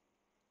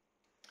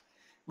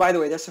 By the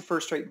way, that's the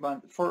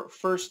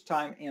first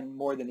time in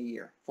more than a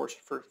year,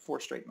 four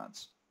straight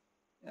months,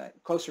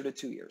 closer to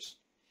 2 years.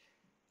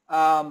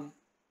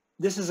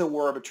 This is a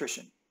war of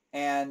attrition.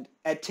 And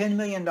at $10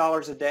 million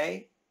a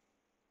day,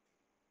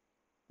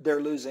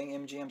 they're losing.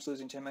 MGM's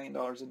losing $10 million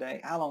a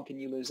day. How long can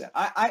you lose that?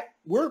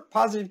 We're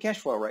positive cash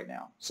flow right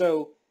now.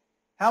 So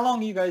how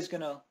long are you guys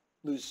going to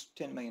lose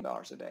 $10 million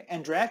a day?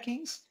 And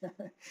DraftKings,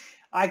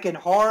 I can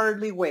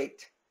hardly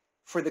wait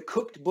for the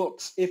cooked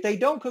books. If they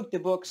don't cook the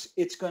books,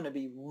 it's going to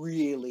be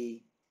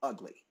really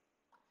ugly.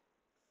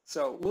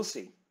 So we'll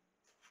see.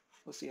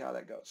 We'll see how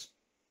that goes.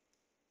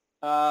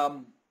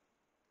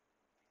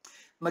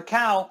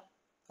 Macau.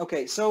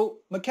 Okay, so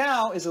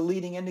Macau is a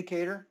leading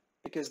indicator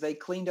because they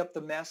cleaned up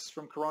the mess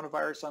from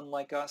coronavirus,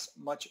 unlike us,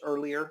 much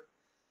earlier.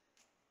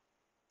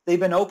 They've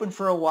been open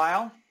for a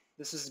while.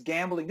 This is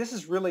gambling. This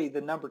is really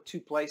the number 2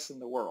 place in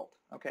the world,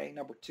 okay,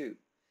 number 2.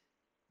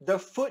 The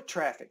foot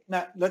traffic.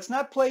 Now, let's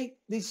not play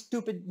these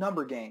stupid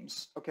number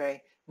games,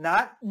 okay?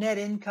 Not net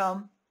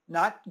income,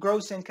 not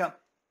gross income.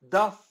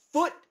 The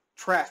foot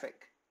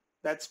traffic,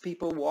 that's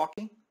people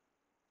walking,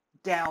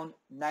 down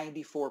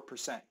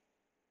 94%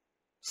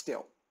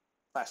 still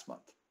last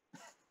month.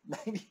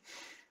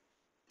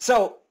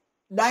 So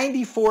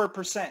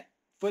 94%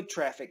 foot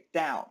traffic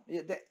down.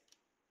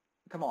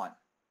 Come on.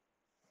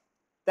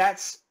 I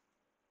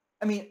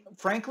mean,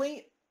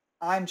 frankly,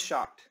 I'm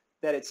shocked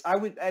that it's,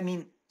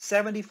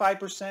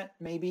 75%,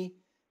 maybe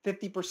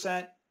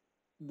 50%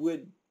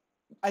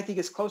 I think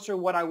it's closer to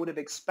what I would have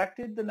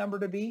expected the number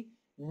to be.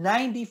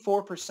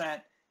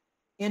 94%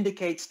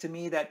 indicates to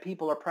me that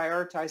people are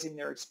prioritizing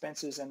their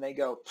expenses and they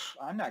go,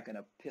 I'm not going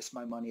to piss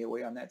my money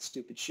away on that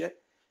stupid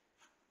shit,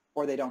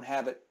 or they don't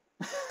have it.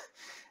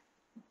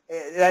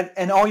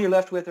 And all you're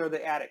left with are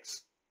the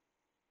addicts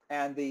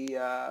and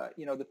the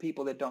the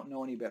people that don't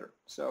know any better.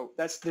 So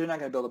they're not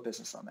going to build a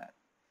business on that.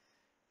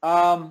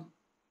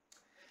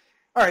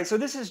 All right, so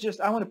this is just,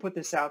 I want to put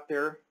this out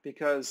there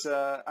because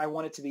I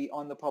want it to be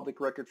on the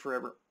public record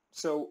forever.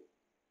 So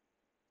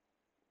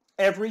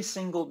every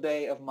single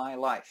day of my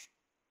life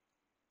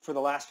for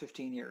the last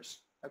 15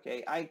 years,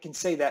 okay, I can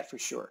say that for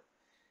sure.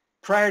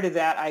 Prior to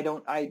that,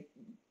 I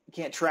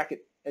can't track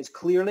it as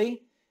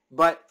clearly,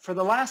 but for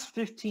the last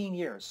 15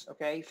 years,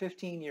 okay,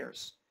 15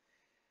 years,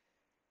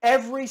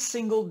 every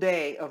single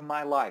day of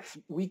my life,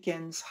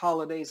 weekends,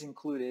 holidays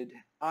included,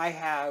 I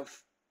have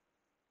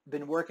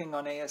been working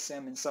on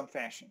ASM in some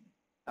fashion.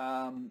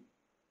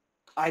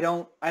 I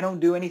don't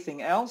do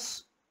anything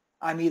else.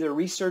 I'm either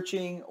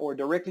researching or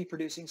directly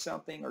producing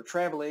something or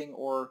traveling,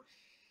 or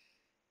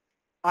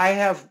I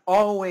have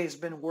always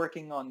been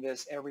working on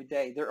this every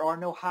day. There are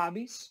no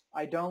hobbies.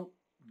 I don't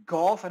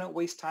golf. I don't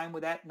waste time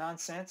with that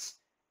nonsense.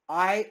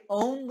 I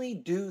only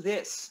do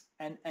this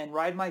and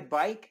ride my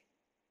bike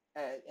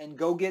and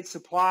go get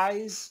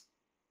supplies,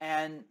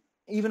 and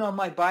even on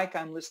my bike,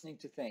 I'm listening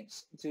to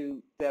things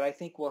that I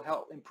think will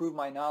help improve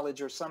my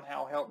knowledge or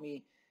somehow help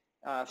me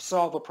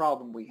solve a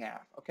problem we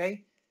have,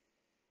 okay?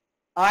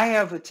 I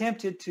have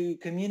attempted to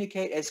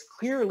communicate as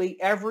clearly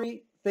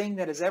everything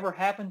that has ever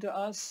happened to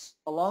us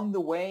along the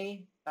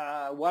way,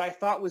 what I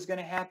thought was going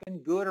to happen,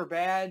 good or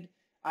bad.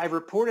 I've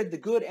reported the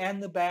good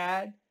and the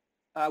bad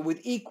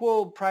with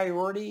equal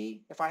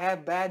priority. If I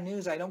have bad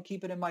news, I don't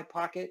keep it in my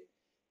pocket.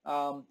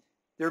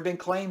 There have been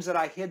claims that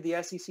I hid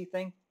the SEC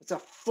thing. It's a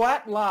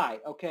flat lie,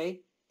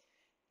 okay?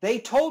 They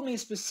told me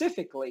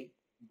specifically,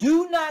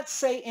 do not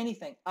say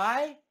anything.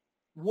 I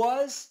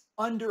was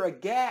under a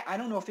gag. I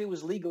don't know if it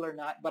was legal or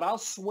not, but I'll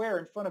swear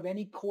in front of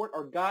any court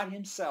or God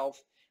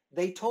himself,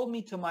 they told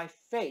me to my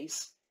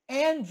face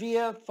and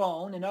via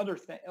phone and other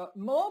things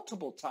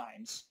multiple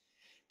times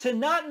to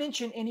not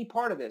mention any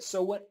part of this.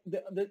 So what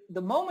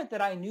the moment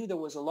that I knew there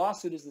was a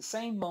lawsuit is the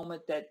same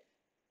moment that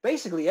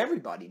basically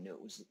everybody knew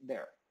it was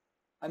there.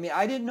 I mean,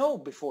 I didn't know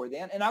before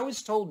then, and I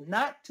was told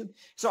not to.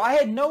 So I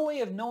had no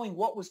way of knowing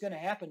what was going to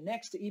happen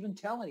next to even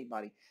tell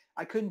anybody.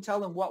 I couldn't tell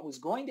them what was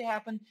going to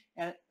happen,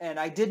 and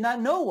I did not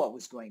know what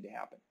was going to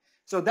happen.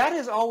 So that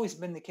has always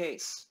been the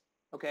case,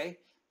 okay?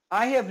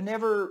 I have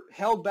never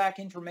held back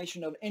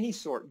information of any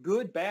sort,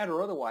 good, bad,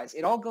 or otherwise.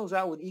 It all goes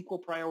out with equal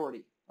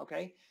priority,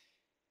 okay?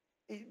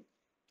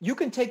 You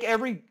can take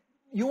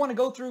you want to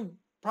go through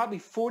probably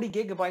 40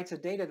 gigabytes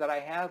of data that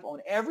I have on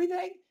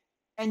everything,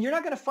 and you're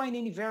not going to find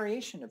any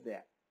variation of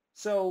that.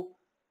 So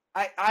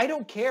I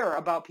don't care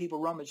about people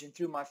rummaging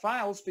through my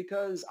files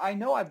because I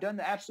know I've done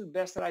the absolute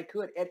best that I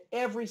could at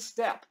every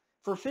step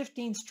for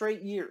 15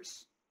 straight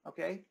years,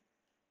 okay?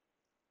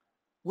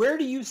 Where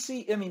do you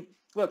see, I mean,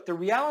 look, the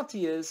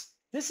reality is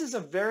this is a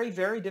very,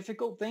 very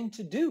difficult thing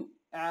to do,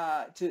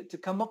 to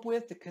come up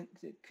with, to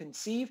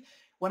conceive.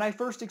 When I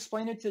first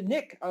explained it to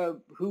Nick,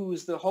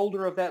 who's the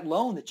holder of that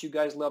loan that you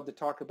guys love to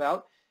talk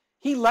about,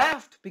 he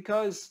laughed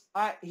because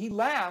he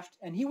laughed,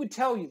 and he would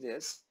tell you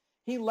this.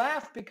 He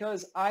laughed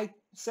because I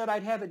said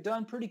I'd have it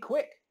done pretty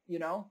quick, you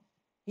know.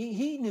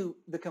 He knew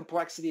the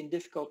complexity and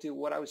difficulty of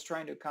what I was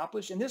trying to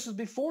accomplish, and this was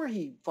before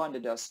he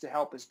funded us to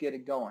help us get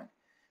it going.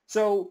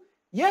 So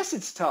yes,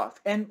 it's tough.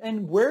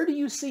 And where do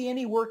you see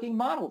any working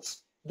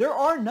models? There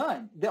are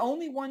none. The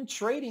only one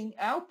trading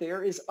out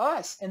there is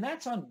us, and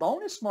that's on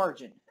bonus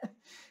margin.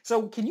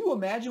 So can you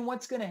imagine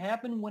what's going to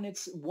happen when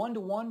it's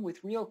one-to-one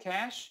with real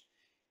cash?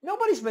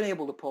 Nobody's been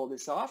able to pull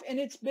this off, and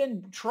it's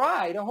been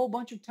tried a whole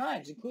bunch of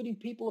times, including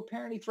people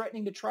apparently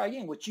threatening to try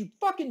again, which you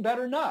fucking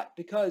better not,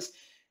 because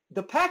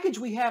the package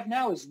we have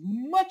now is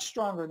much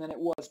stronger than it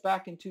was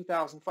back in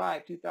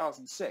 2005,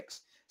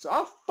 2006. So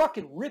I'll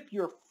fucking rip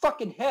your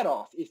fucking head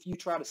off if you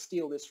try to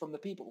steal this from the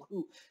people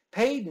who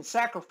paid and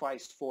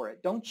sacrificed for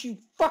it. Don't you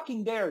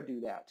fucking dare do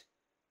that,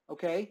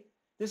 okay?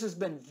 This has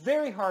been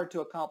very hard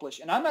to accomplish,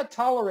 and I'm not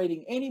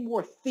tolerating any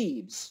more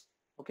thieves,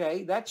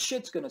 okay? That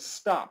shit's going to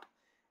stop.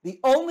 The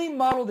only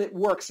model that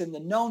works in the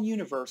known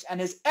universe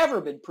and has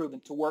ever been proven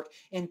to work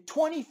in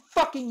 20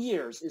 fucking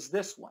years is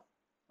this one,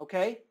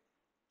 okay?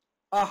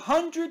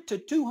 $100 to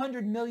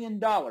 $200 million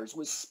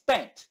was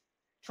spent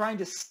trying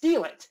to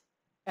steal it,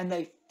 and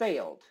they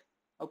failed,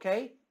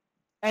 okay?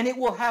 And it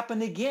will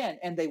happen again,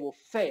 and they will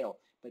fail.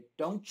 But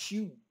don't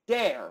you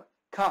dare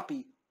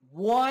copy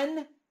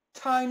one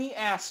tiny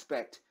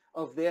aspect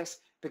of this,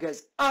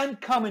 because I'm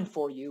coming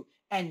for you,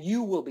 and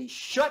you will be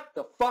shut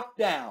the fuck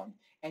down,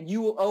 and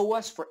you will owe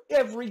us for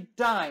every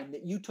dime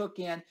that you took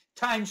in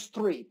times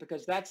 3,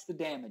 because that's the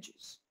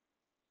damages.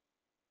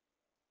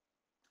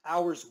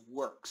 Ours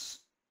works,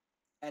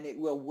 and it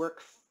will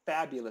work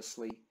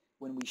fabulously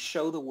when we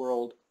show the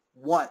world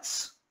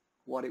once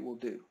what it will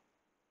do.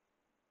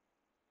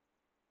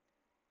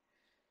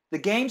 The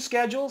game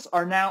schedules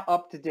are now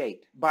up to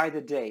date by the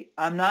day.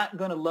 I'm not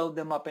going to load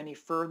them up any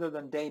further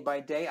than day by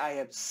day. I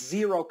have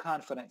zero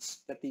confidence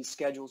that these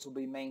schedules will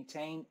be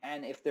maintained,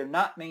 and if they're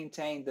not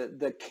maintained,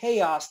 the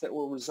chaos that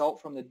will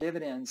result from the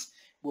dividends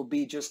will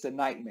be just a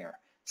nightmare.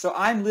 So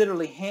I'm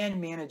literally hand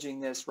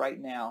managing this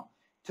right now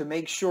to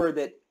make sure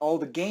that all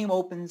the game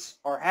opens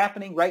are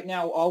happening. Right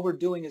now, all we're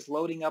doing is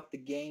loading up the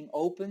game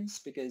opens,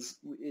 because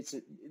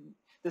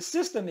the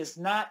system is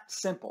not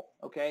simple,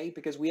 okay,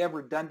 because we have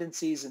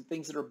redundancies and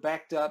things that are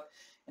backed up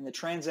and the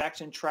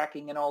transaction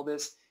tracking and all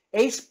this.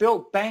 Ace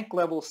built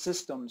bank-level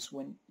systems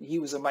when he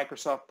was a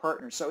Microsoft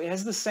partner, so it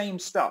has the same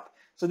stuff.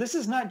 So this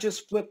is not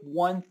just flip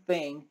one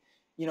thing.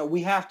 You know,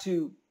 we have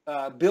to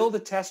build a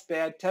test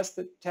bed, test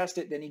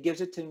it, then he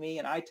gives it to me,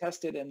 and I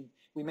test it, and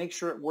we make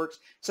sure it works.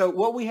 So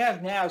what we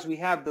have now is we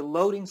have the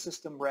loading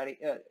system ready.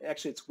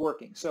 Actually, it's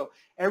working. So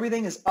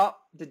everything is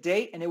up to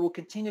date, and it will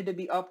continue to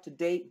be up to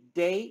date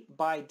day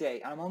by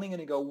day. I'm only going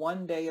to go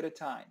one day at a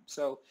time.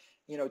 So,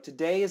 you know,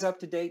 today is up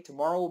to date.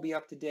 Tomorrow will be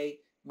up to date.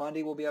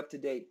 Monday will be up to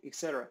date,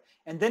 etc.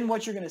 And then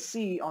what you're going to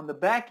see on the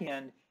back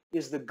end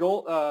is the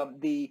goal,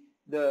 the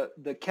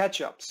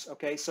catch-ups.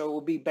 Okay, so it will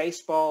be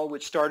baseball,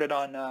 which started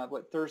on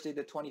Thursday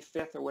the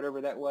 25th or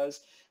whatever that was.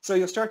 So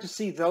you'll start to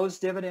see those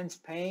dividends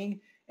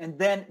paying. And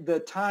then the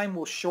time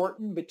will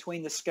shorten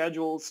between the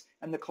schedules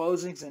and the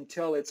closings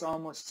until it's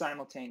almost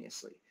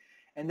simultaneously.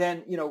 And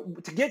then, you know,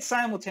 to get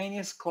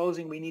simultaneous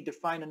closing, we need to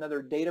find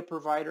another data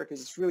provider,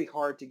 because it's really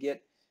hard to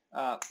get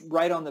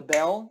right on the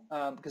bell,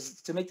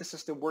 because to make the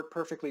system work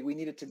perfectly, we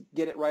needed to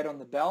get it right on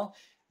the bell.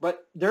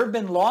 But there have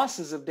been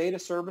losses of data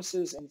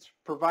services and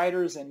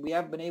providers, and we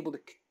haven't been able to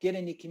get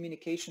any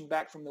communication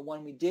back from the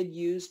one we did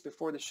use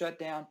before the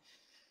shutdown.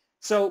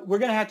 So we're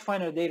going to have to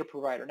find a data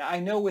provider. Now, I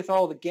know with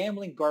all the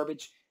gambling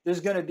garbage, there's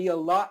going to be a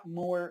lot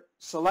more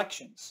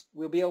selections.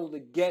 We'll be able to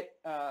get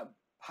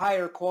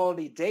higher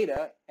quality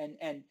data,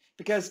 and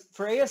because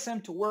for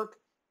ASM to work,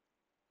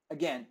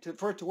 again,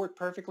 for it to work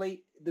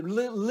perfectly,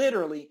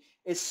 literally,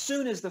 as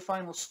soon as the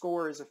final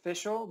score is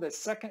official, the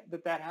second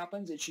that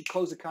happens, it should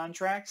close the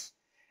contracts,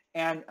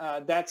 and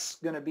that's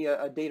going to be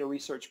a data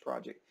research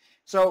project.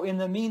 So in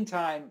the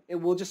meantime,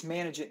 we'll just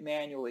manage it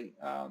manually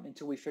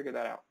until we figure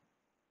that out.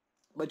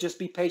 But just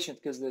be patient,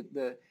 because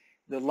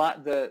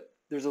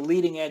there's a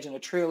leading edge and a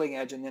trailing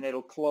edge, and then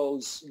it'll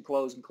close and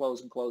close and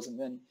close and close, and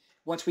then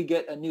once we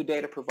get a new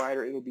data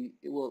provider,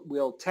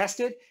 we'll test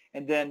it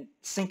and then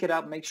sync it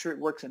up, make sure it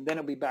works, and then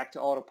it'll be back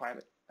to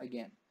autopilot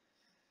again.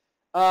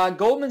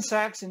 Goldman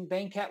Sachs and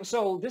Bain Capital.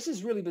 So this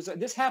is really bizarre.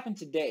 This happened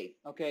today.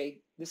 Okay,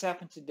 this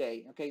happened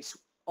today. Okay, so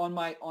on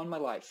my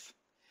life.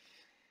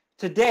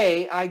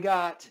 Today I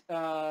got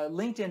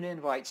LinkedIn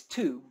invites,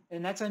 2,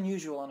 and that's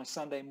unusual on a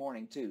Sunday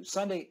morning too.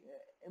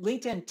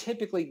 LinkedIn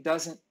typically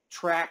doesn't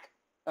track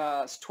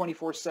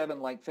 24/7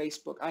 like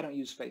Facebook. I don't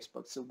use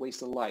Facebook. It's a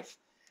waste of life.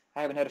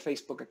 I haven't had a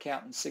Facebook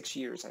account in 6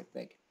 years, I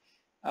think.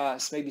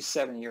 It's maybe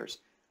 7 years.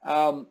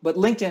 But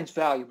LinkedIn's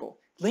valuable.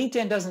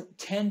 LinkedIn doesn't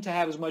tend to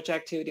have as much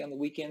activity on the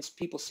weekends.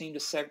 People seem to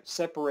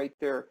separate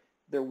their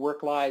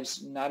work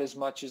lives not as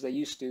much as they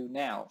used to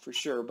now, for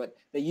sure. But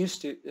they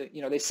used to,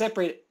 you know, they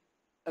separate it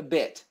a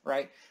bit,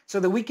 right? So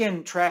the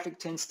weekend traffic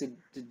tends to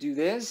do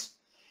this.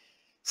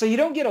 So you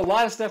don't get a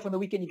lot of stuff on the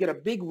weekend. You get a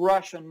big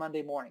rush on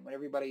Monday morning when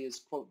everybody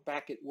is, quote,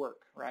 back at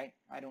work, right?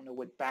 I don't know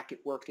what back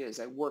at work is.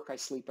 I work, I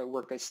sleep, I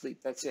work, I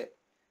sleep. That's it.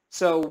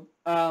 So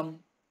I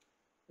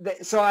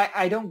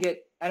don't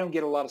get I don't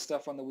get a lot of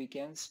stuff on the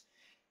weekends.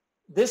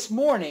 This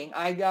morning,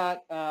 I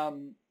got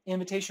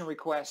invitation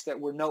requests that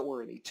were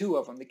noteworthy, 2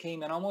 of them that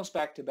came in almost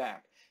back to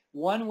back.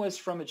 One was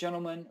from a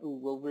gentleman who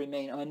will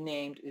remain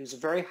unnamed, who's a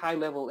very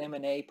high-level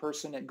M&A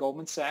person at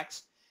Goldman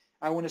Sachs.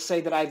 I want to say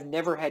that I've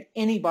never had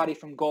anybody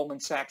from Goldman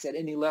Sachs at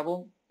any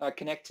level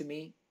connect to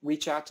me,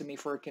 reach out to me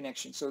for a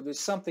connection. So there's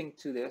something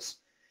to this.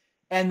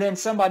 And then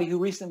somebody who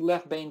recently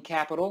left Bain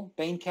Capital.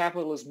 Bain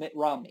Capital is Mitt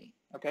Romney,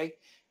 okay,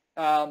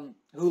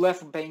 who left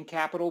from Bain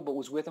Capital but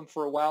was with him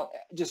for a while,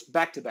 just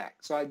back to back.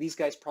 So these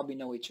guys probably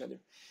know each other.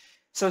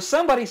 So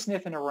somebody's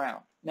sniffing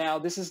around. Now,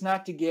 this is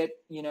not to get,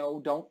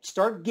 don't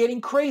start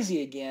getting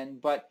crazy again,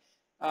 but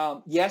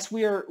yes,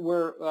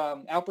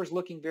 Alper's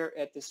looking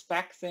at this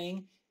fact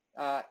thing.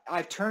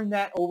 I've turned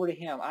that over to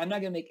him. I'm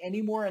not going to make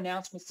any more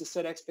announcements to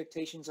set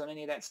expectations on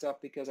any of that stuff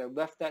because I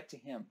left that to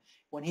him.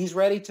 When he's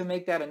ready to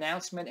make that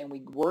announcement and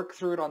we work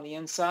through it on the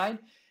inside,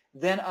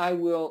 then I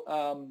will,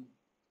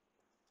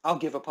 I'll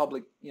give a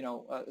public,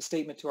 a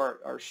statement to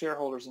our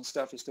shareholders and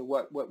stuff as to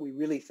what we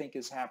really think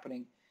is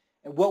happening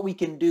and what we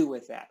can do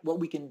with that, what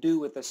we can do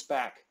with the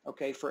SPAC,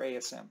 okay, for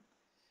ASM.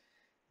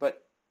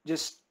 But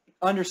just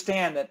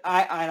understand that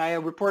I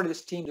reported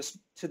this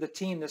to the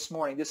team this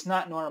morning. It's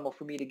not normal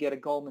for me to get a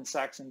Goldman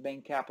Sachs and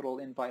Bain Capital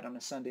invite on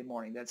a Sunday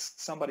morning. That's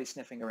somebody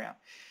sniffing around.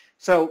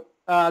 So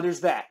there's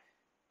that.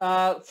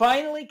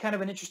 Finally, kind of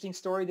an interesting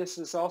story. This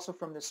is also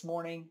from this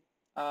morning.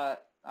 I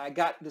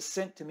got this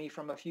sent to me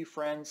from a few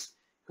friends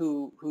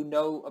who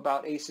know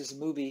about Ace's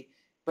movie.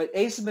 But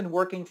Ace has been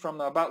working from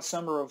about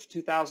summer of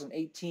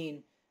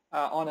 2018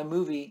 on a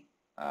movie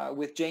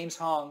with James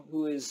Hong,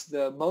 who is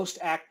the most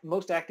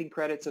acting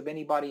credits of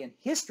anybody in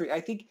history. I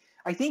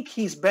think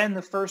he's been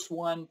the first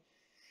one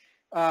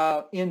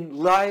in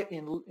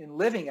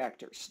living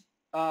actors.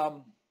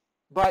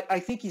 But I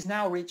think he's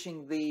now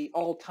reaching the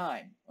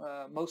all-time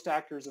most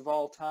actors of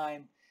all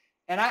time.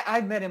 And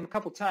I've met him a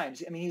couple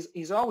times. I mean,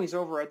 he's always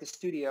over at the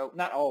studio.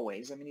 Not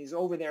always. I mean, he's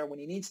over there when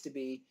he needs to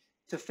be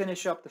to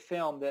finish up the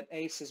film that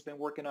Ace has been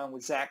working on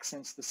with Zach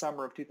since the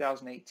summer of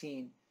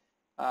 2018,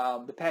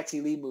 the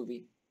Patsy Lee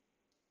movie.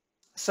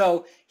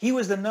 So he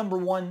was the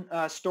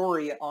 #1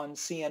 story on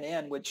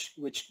CNN, which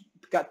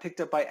got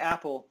picked up by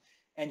Apple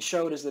and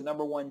showed as the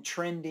 #1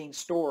 trending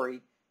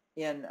story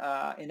in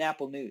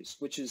Apple News,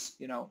 which is,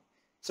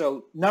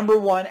 so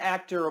 #1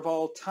 actor of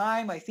all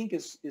time, I think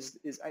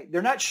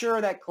they're not sure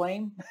of that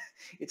claim.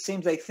 It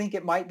seems they think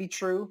it might be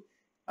true.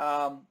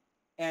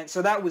 And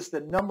so that was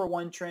the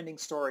 #1 trending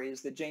story,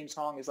 is that James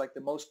Hong is like the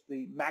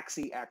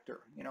maxi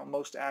actor,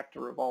 most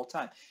actor of all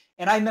time.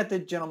 And I met the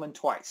gentleman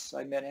twice.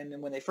 I met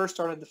him when they first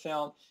started the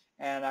film,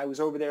 and I was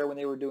over there when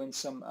they were doing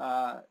some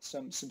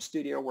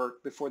studio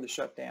work before the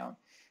shutdown.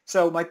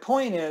 So my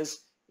point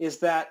is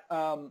that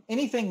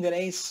anything that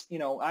Ace,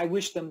 I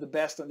wish them the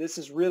best. And this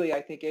is really,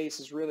 I think Ace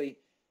is really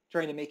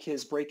trying to make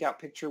his breakout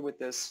picture with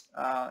this,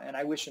 and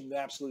I wish him the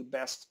absolute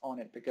best on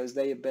it because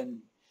they've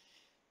been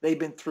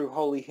through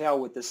holy hell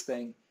with this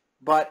thing.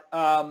 But,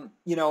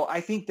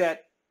 I think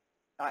that,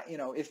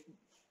 if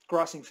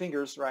crossing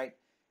fingers, right,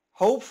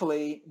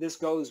 hopefully this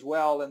goes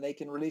well and they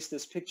can release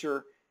this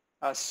picture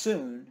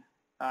soon.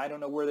 I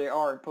don't know where they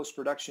are in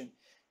post-production.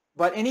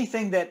 But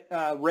anything that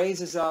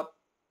raises up,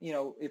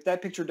 if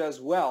that picture does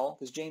well,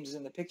 because James is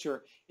in the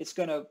picture, it's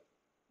going to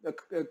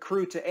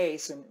accrue to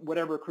Ace, and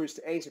whatever accrues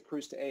to Ace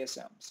accrues to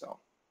ASM. So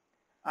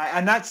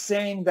I'm not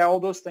saying that all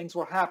those things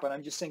will happen.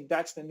 I'm just saying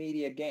that's the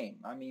media game.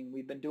 I mean,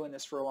 we've been doing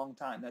this for a long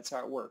time. That's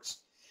how it works.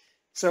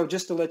 So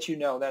just to let you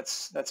know,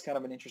 that's kind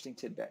of an interesting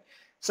tidbit.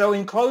 So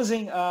in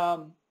closing,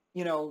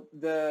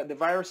 the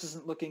virus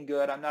isn't looking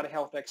good. I'm not a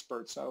health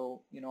expert,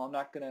 so I'm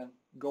not going to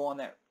go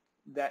on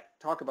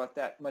talk about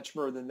that much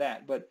more than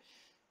that. But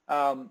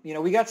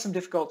we got some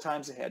difficult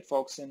times ahead,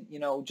 folks. And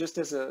just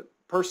as a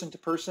person to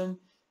person,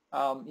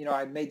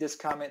 I made this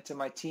comment to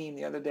my team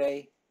the other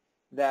day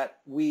that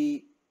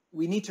we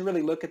need to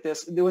really look at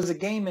this. There was a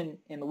game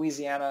in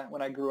Louisiana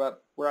where I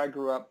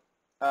grew up,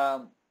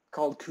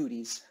 called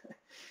Cooties.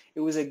 It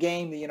was a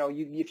game that,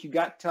 if you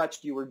got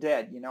touched, you were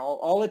dead.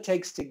 All it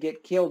takes to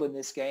get killed in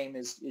this game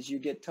is you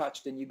get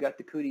touched and you got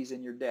the cooties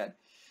and you're dead.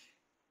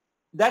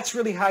 That's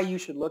really how you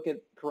should look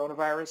at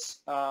coronavirus.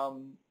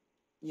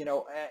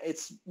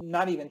 It's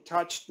not even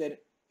touched, that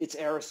it's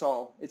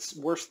aerosol. It's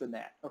worse than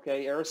that,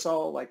 okay?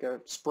 Aerosol, like a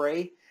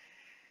spray,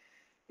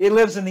 it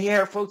lives in the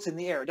air, floats in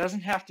the air. It doesn't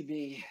have to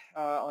be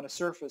on a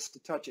surface to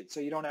touch it, so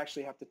you don't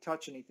actually have to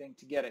touch anything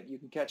to get it. You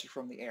can catch it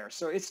from the air.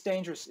 So it's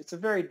dangerous. It's a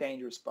very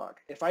dangerous bug.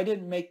 If I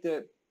didn't make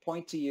the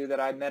point to you that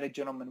I met a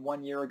gentleman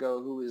 1 year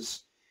ago who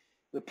is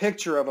the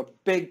picture of a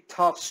big,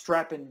 tough,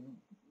 strapping,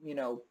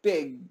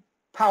 big,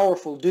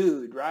 powerful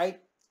dude,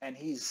 right? And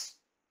he's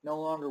no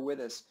longer with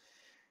us.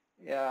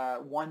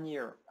 1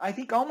 year. I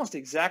think almost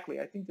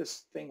exactly. I think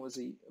this thing was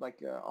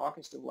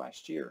August of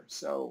last year.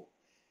 So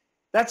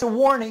that's a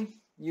warning.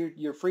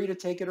 You're free to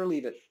take it or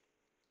leave it.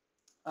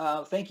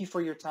 Thank you for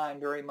your time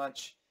very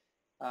much.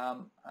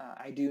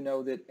 I do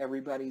know that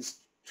everybody's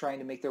trying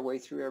to make their way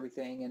through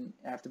everything and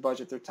have to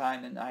budget their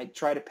time, and I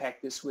try to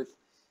pack this with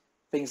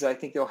things that I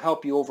think they'll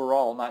help you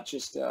overall, not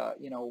just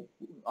you know,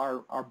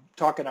 our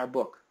talking our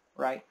book,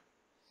 right?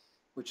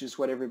 Which is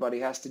what everybody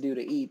has to do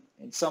to eat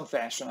in some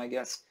fashion, I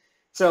guess.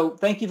 So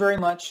thank you very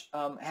much.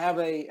 Have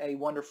a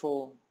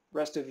wonderful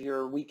rest of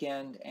your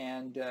weekend,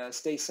 and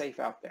stay safe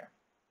out there.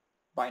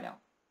 Bye now.